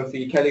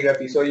 photography,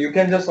 calligraphy. So you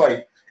can just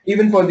like,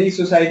 even for these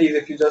societies,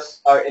 if you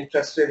just are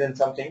interested in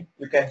something,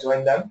 you can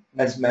join them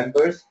as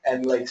members,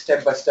 and like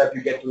step by step,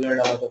 you get to learn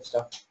a lot of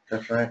stuff.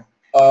 That's right.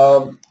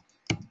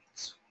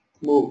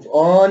 Move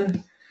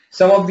on.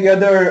 Some of the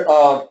other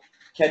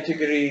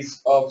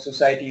categories of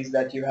societies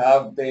that you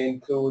have, they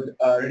include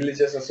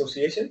religious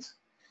associations.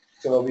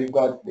 So we've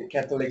got the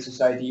Catholic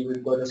Society,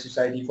 we've got a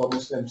society for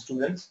Muslim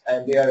students,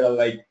 and they are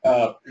like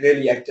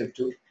really active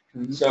too.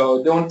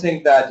 So don't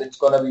think that it's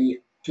gonna be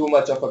too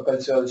much of a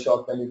cultural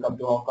shock when you come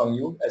to Hong Kong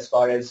U as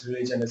far as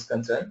religion is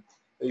concerned.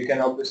 So you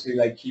can obviously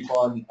like keep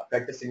on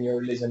practicing your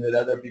religion with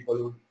other people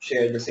who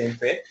share the same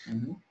faith.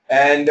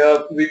 And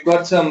we've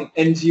got some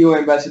NGO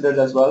ambassadors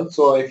as well.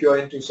 So if you're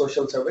into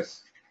social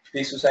service,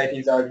 these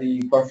societies are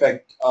the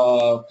perfect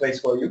place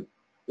for you.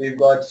 We've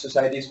got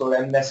societies for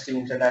Amnesty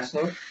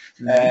International,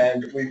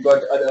 and we've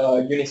got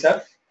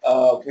UNICEF.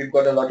 We've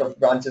got a lot of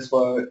branches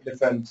for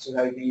different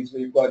societies.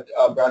 We've got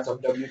a branch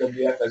of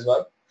WWF as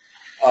well.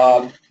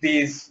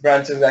 These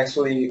branches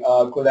actually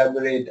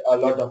collaborate a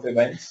lot of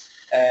events,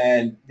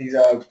 and these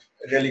are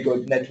really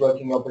good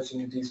networking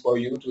opportunities for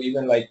you to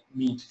even like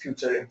meet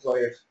future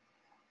employers.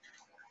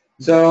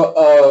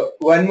 So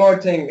one more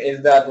thing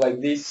is that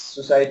like these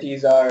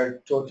societies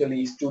are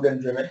totally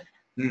student driven.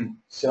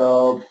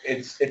 So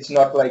it's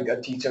not like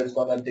a teacher is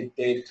gonna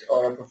dictate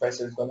or a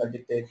professor is gonna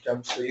dictate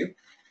terms to you.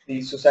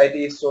 The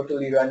society is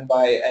totally run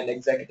by an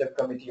executive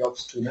committee of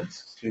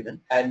students.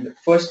 And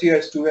first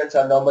year students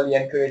are normally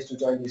encouraged to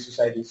join these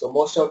societies. So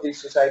most of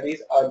these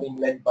societies are being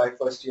led by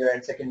first year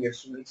and second year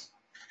students.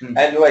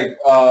 And like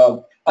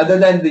other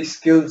than the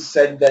skill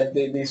set that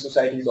these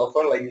societies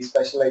offer, like the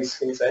specialized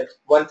skill set,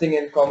 one thing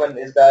in common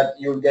is that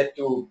you'll get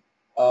to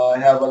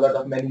have a lot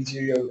of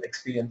managerial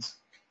experience.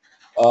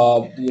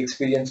 The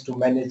experience to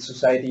manage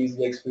societies,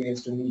 the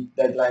experience to meet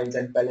deadlines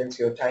and balance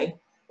your time.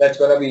 That's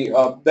gonna be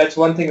that's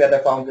one thing that I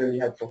found really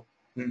helpful.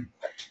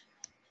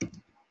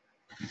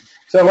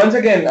 So once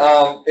again,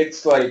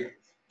 it's like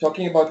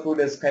talking about food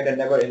is kind of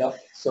never enough.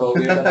 So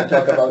we're gonna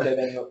talk about it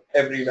in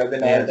every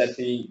webinar that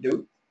we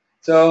do.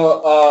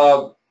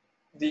 So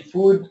the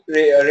food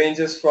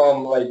ranges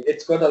from like,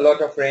 it's got a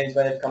lot of range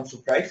when it comes to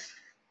price.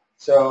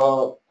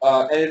 So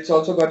and it's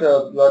also got a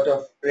lot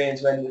of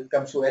range when it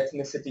comes to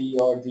ethnicity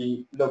or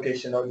the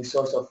location or the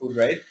source of food,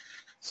 right?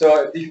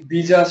 So the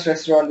Bija's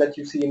restaurant that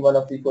you see in one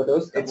of the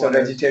photos, it's a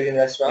vegetarian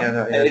restaurant,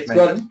 and it's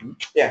got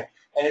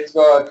and it's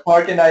got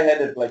Park and I had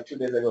it like 2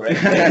 days ago, right?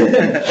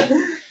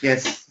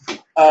 Yes.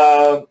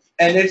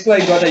 And it's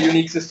like got a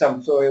unique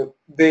system. So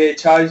they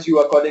charge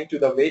you according to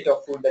the weight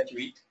of food that you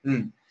eat.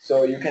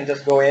 So you can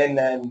just go in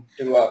and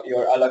do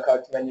your a la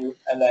carte menu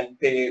and then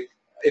pay.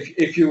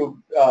 If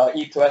you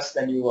eat less,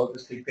 then you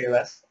obviously pay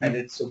less, and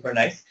it's super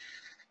nice.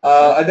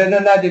 Other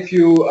than that, if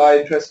you are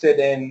interested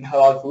in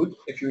halal food,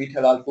 if you eat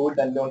halal food,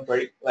 then don't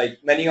worry. Like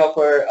many of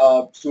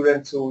our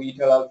students who eat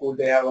halal food,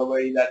 they have a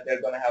worry that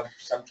they're going to have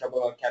some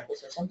trouble on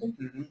campus or something.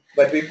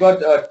 But we've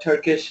got a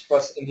Turkish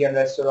plus Indian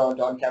restaurant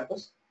on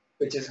campus,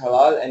 which is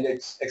halal, and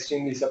it's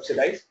extremely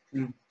subsidized.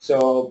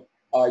 So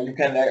you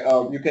can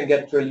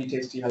get really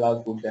tasty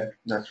halal food there.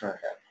 That's right.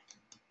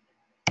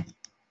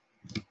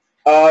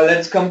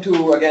 Let's come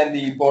to again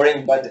the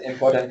boring but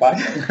important part.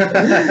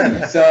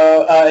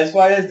 So as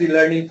far as the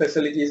learning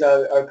facilities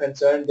are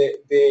concerned,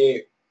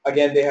 they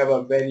have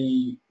a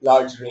very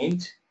large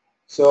range.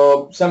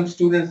 So some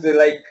students, they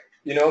like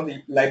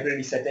the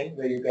library setting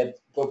where you get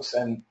books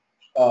and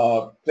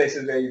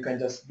places where you can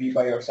just be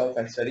by yourself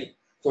and study.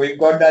 So we've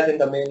got that in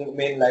the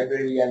main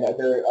library and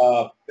other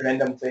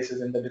random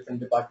places in the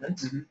different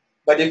departments.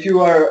 But if you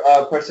are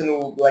a person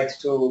who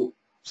likes to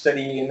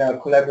study in a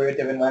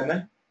collaborative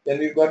environment, then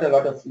we've got a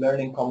lot of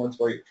learning commons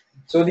for you.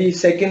 So the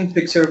second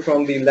picture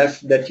from the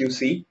left that you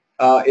see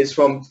is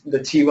from the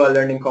Chiva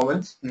Learning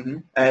Commons,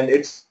 and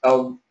it's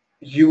a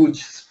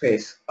huge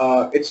space.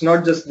 It's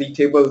not just the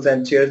tables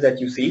and chairs that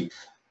you see.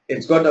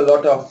 It's got a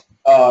lot of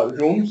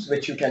rooms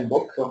which you can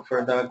book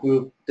for the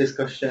group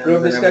discussion.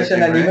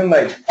 And even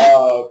like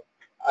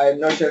I'm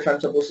not sure if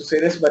I'm supposed to say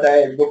this, but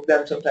I book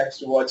them sometimes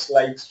to watch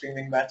live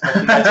streaming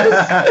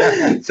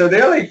matches. So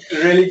they're like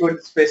really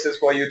good spaces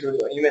for you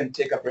to even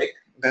take a break.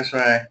 That's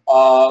right.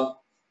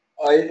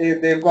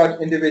 They've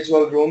got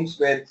individual rooms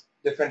with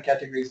different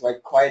categories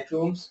like quiet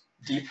rooms,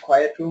 deep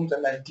quiet rooms,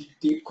 and then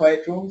deep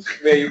quiet rooms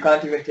where you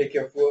can't even take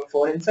your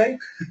phone inside.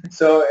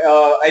 So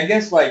I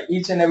guess like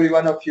each and every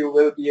one of you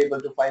will be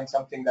able to find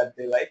something that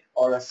they like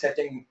or a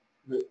setting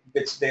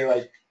which they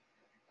like.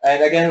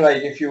 And again,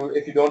 like if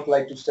you don't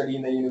like to study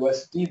in the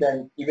university,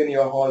 then even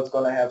your hall is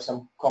gonna have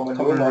some common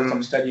room or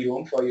some study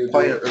room for you.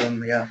 Quiet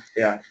room,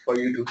 for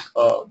you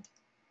to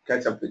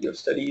catch up with your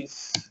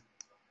studies.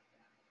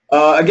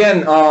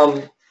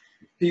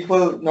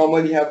 People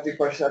normally have the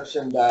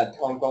perception that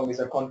Hong Kong is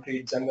a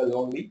concrete jungle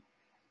only,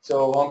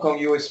 So Hong Kong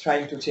U is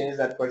trying to change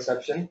that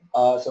perception.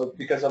 So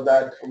because of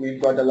that,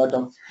 we've got a lot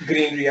of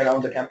greenery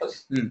around the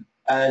campus.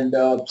 And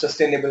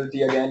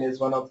sustainability again is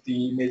one of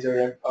the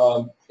major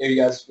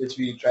areas which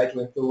we try to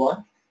improve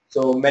on.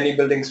 So many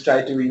buildings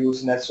try to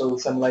use natural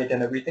sunlight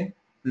and everything.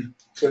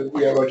 So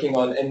we are working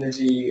on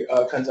energy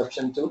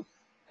consumption too.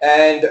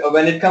 And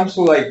when it comes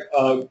to like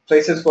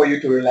places for you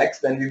to relax,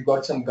 then we've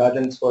got some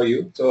gardens for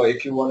you. So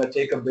if you want to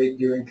take a break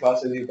during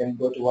classes, you can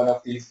go to one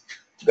of these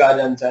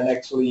gardens and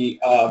actually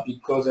be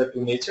closer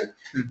to nature.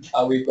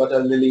 We've got a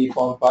lily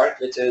pond park,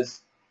 which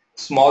is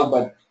small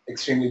but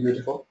extremely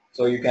beautiful.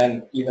 So you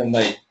can even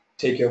like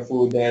take your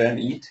food there and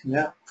eat.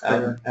 Yeah,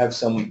 and have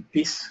some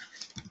peace.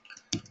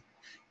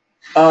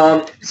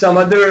 Some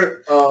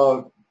other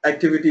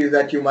activities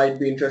that you might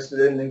be interested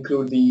in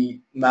include the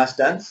mass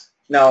dance.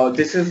 Now,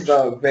 this is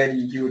a very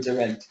huge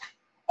event.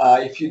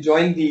 If you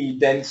join the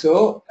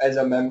DENSO as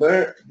a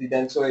member, the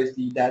DENSO is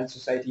the Dance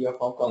Society of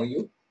Hong Kong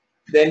U,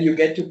 then you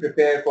get to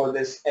prepare for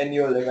this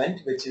annual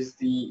event, which is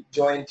the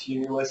Joint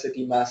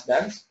University Mass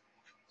Dance.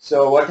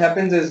 So what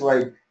happens is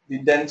like the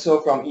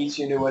DENSO from each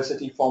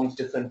university forms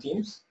different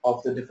teams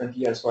of the different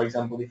years. For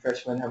example, the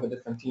freshmen have a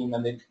different team,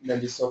 and then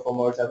the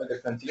sophomores have a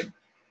different team.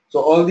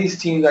 So all these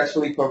teams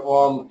actually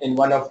perform in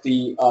one of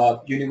the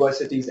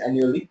universities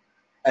annually,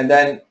 and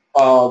then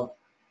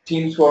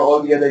teams for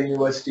all the other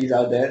universities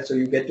are there. So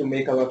you get to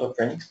make a lot of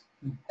friends,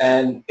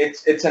 and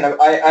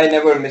I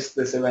never miss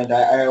this event.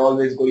 I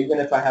always go, even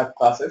if I have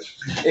classes.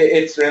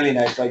 It's really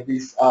nice. Like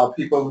these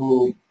people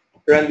who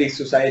run these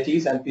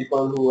societies and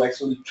people who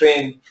actually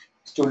train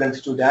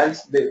students to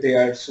dance, they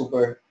are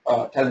super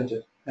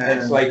talented. And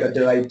it's like a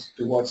delight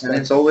to watch them. And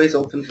it's always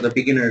open for the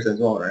beginners as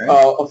well, right?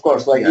 Of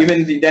course, like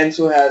even the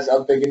DENSO has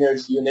a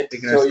beginners unit,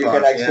 so you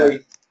can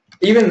actually,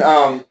 even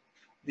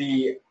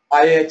the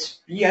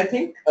IHP, I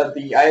think,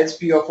 the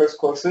IHP offers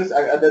courses,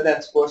 other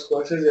than sports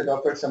courses, it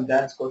offers some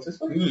dance courses,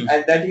 and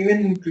that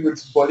even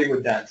includes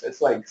Bollywood dance.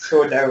 It's like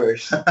so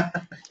diverse.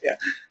 Yeah.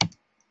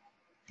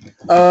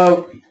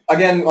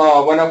 Again,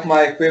 one of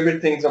my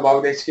favorite things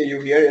about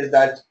HKU here is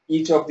that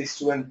each of the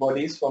student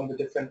bodies from the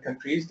different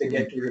countries, they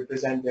get to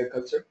represent their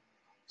culture.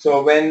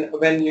 So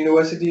when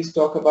universities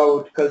talk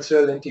about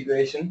cultural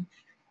integration,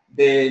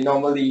 they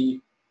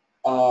normally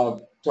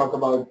talk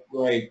about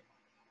like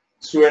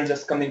students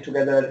just coming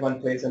together at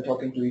one place and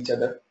talking to each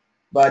other.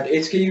 But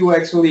HKU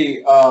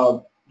actually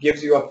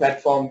gives you a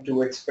platform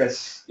to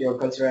express your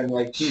culture and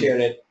like share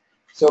it.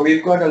 So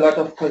we've got a lot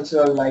of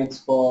cultural nights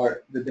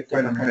for the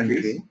different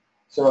countries.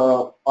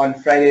 So on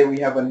Friday we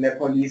have a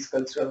Nepalese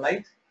cultural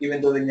night, even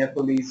though the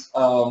Nepalese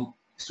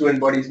student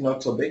body is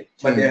not so big,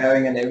 but they're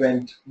having an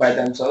event by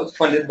themselves,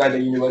 funded by the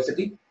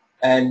university.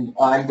 And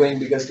I'm going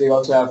because they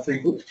also have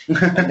free food.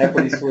 And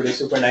Nepalese food is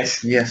super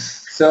nice.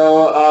 Yes.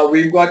 So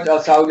we've got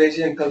a South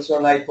Asian cultural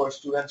night for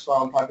students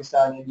from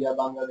Pakistan, India,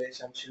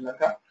 Bangladesh, and Sri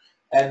Lanka.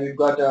 And we've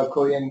got a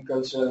Korean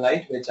cultural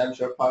night, which I'm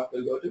sure Park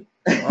will go to.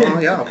 Oh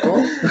yeah, of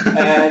course.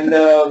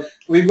 And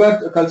we've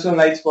got cultural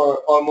nights for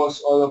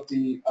almost all of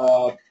the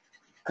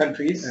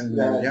countries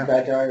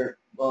that are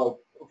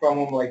from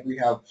whom like we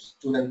have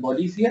student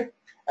bodies here.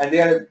 And they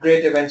are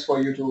great events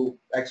for you to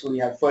actually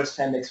have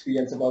first-hand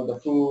experience about the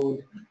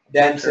food,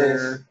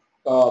 dances,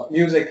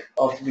 music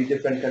of the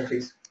different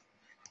countries.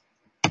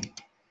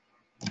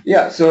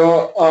 Yeah,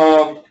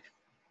 so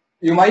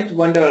you might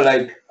wonder,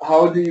 like,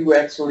 how do you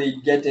actually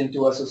get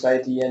into a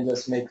society and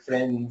just make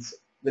friends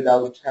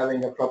without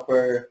having a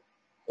proper,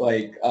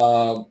 like,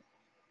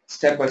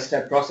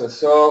 step-by-step process?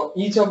 So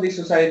each of the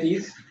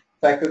societies,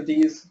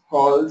 faculties,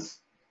 halls,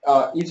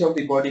 each of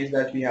the bodies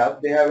that we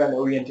have, they have an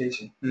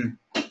orientation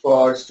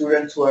for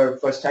students who are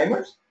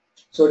first-timers.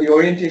 So the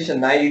orientation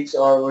nights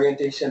or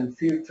orientation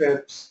field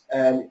trips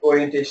and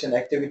orientation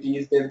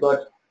activities, they've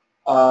got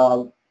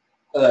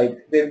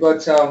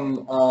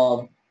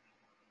some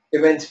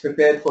events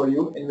prepared for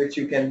you in which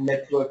you can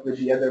network with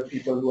the other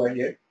people who are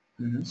here.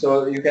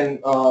 So you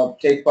can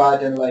take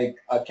part in like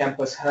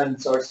campus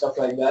hunts or stuff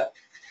like that.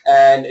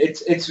 And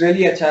it's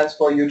really a chance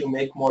for you to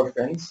make more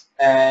friends.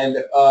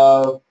 And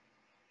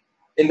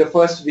in the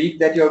first week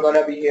that you're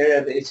gonna be here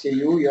at the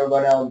HKU, you're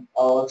gonna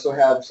also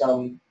have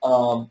some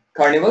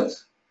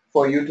carnivals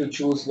for you to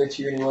choose which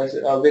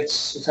which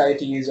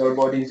societies or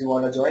bodies you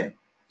want to join.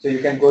 So you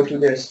can go to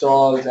their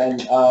stalls,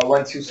 and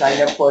once you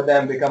sign up for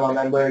them, become a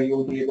member,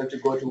 you'll be able to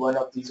go to one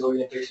of these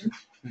orientations.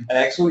 And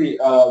actually,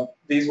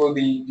 these will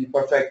be the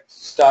perfect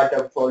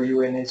startup for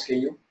you in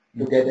HKU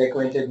to get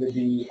acquainted with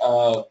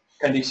the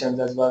conditions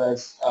as well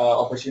as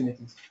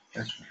opportunities.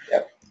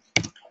 Yep.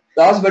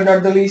 Last but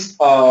not the least,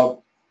 I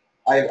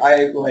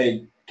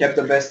like kept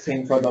the best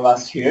thing for the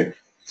last year.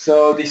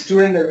 So the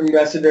Student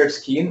Ambassador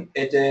Scheme,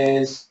 it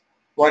is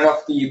one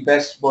of the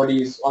best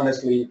bodies,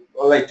 honestly,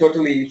 like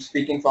totally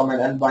speaking from an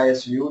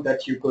unbiased view,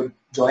 that you could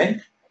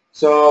join.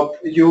 So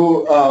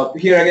you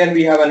here again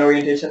we have an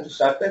orientation to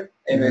start with,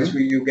 in which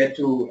you get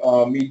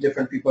to meet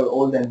different people,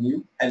 old and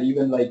new, and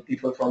even like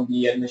people from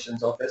the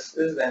admissions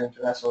offices and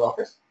international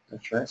office.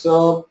 That's right.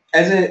 So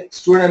as a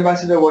student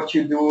ambassador, what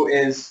you do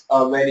is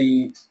a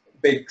very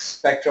big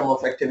spectrum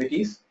of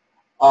activities.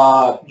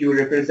 you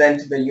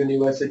represent the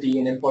university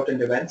in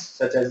important events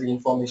such as the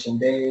Information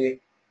Day,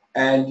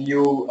 and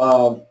you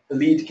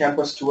lead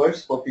campus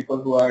tours for people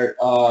who are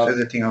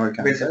visiting our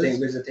campus.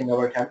 Visiting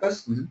our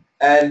campus,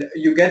 and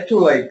you get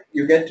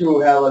to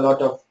have a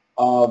lot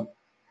of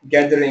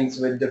gatherings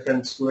with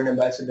different student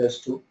ambassadors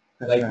too.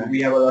 Like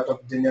we have a lot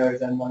of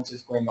dinners and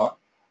lunches going on,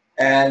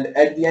 and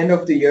at the end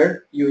of the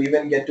year, you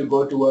even get to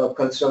go to a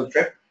cultural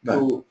trip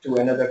to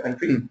another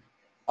country,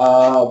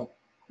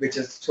 which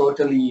is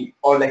totally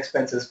all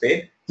expenses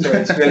paid. So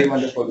it's really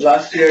wonderful.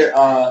 Last year,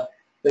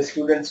 the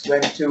students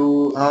went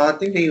to. I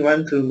think they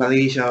went to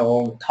Malaysia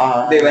or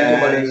Thailand. They went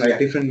to Malaysia, like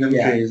different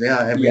countries.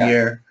 Every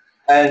year.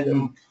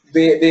 And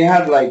they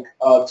had like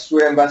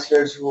student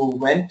ambassadors who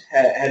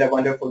had a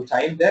wonderful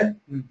time there.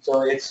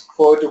 So it's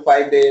 4 to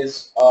 5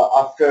 days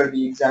after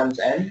the exams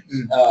end,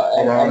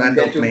 and you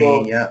get to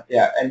go.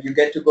 And you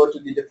get to go to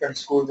the different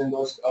schools in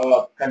those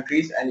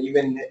countries, and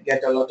even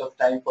get a lot of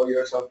time for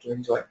yourself to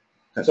enjoy.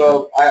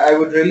 So I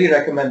would really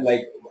recommend,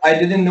 like, I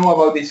didn't know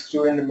about the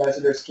student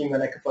ambassador scheme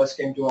when I first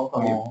came to Hong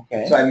Kong.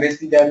 So I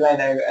missed the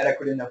deadline and I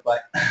couldn't apply.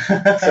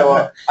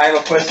 So I'm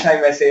a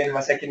first-time SA in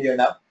my second year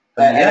now.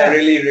 And I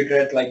really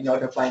regret like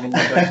not applying in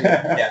my first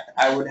year.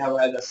 I would have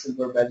had a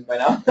silver badge by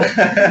now.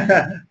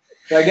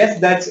 So I guess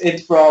that's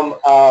it from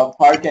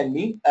Park and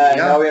me.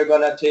 Now we're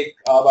gonna take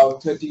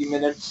about 30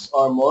 minutes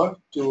or more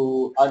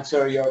to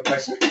answer your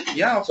questions.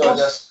 So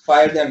just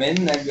fire them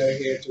in, and we're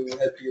here to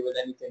help you with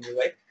anything you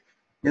like.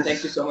 Yes.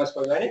 Thank you so much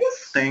for joining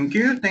us. Thank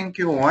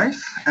you,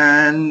 Wise.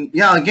 And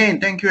again,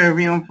 thank you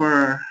everyone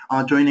for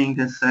joining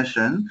this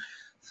session.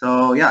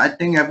 So I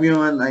think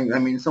everyone, I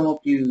mean, some of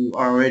you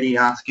are already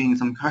asking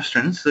some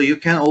questions. So you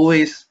can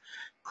always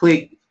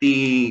click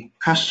the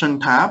question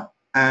tab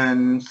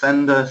and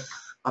send us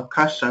a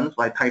question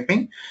by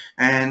typing,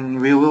 and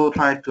we will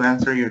try to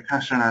answer your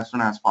question as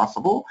soon as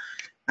possible.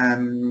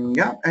 And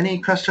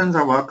any questions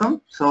are welcome.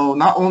 So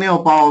not only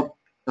about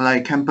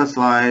like campus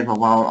life,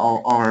 about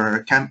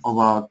our camp,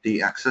 about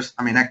the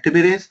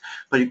activities,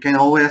 but you can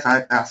always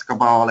ask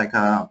about like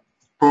a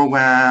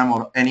program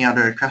or any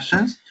other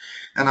questions.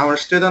 And our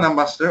student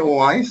ambassador,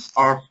 Wise,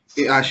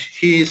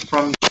 he is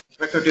from the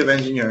Faculty of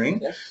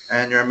Engineering,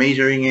 and you're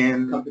majoring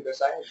in computer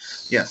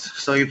science. Yes.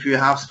 So if you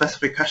have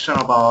specific question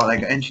about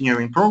like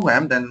engineering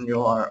program, then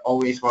you are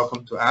always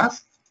welcome to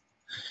ask.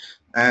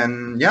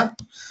 And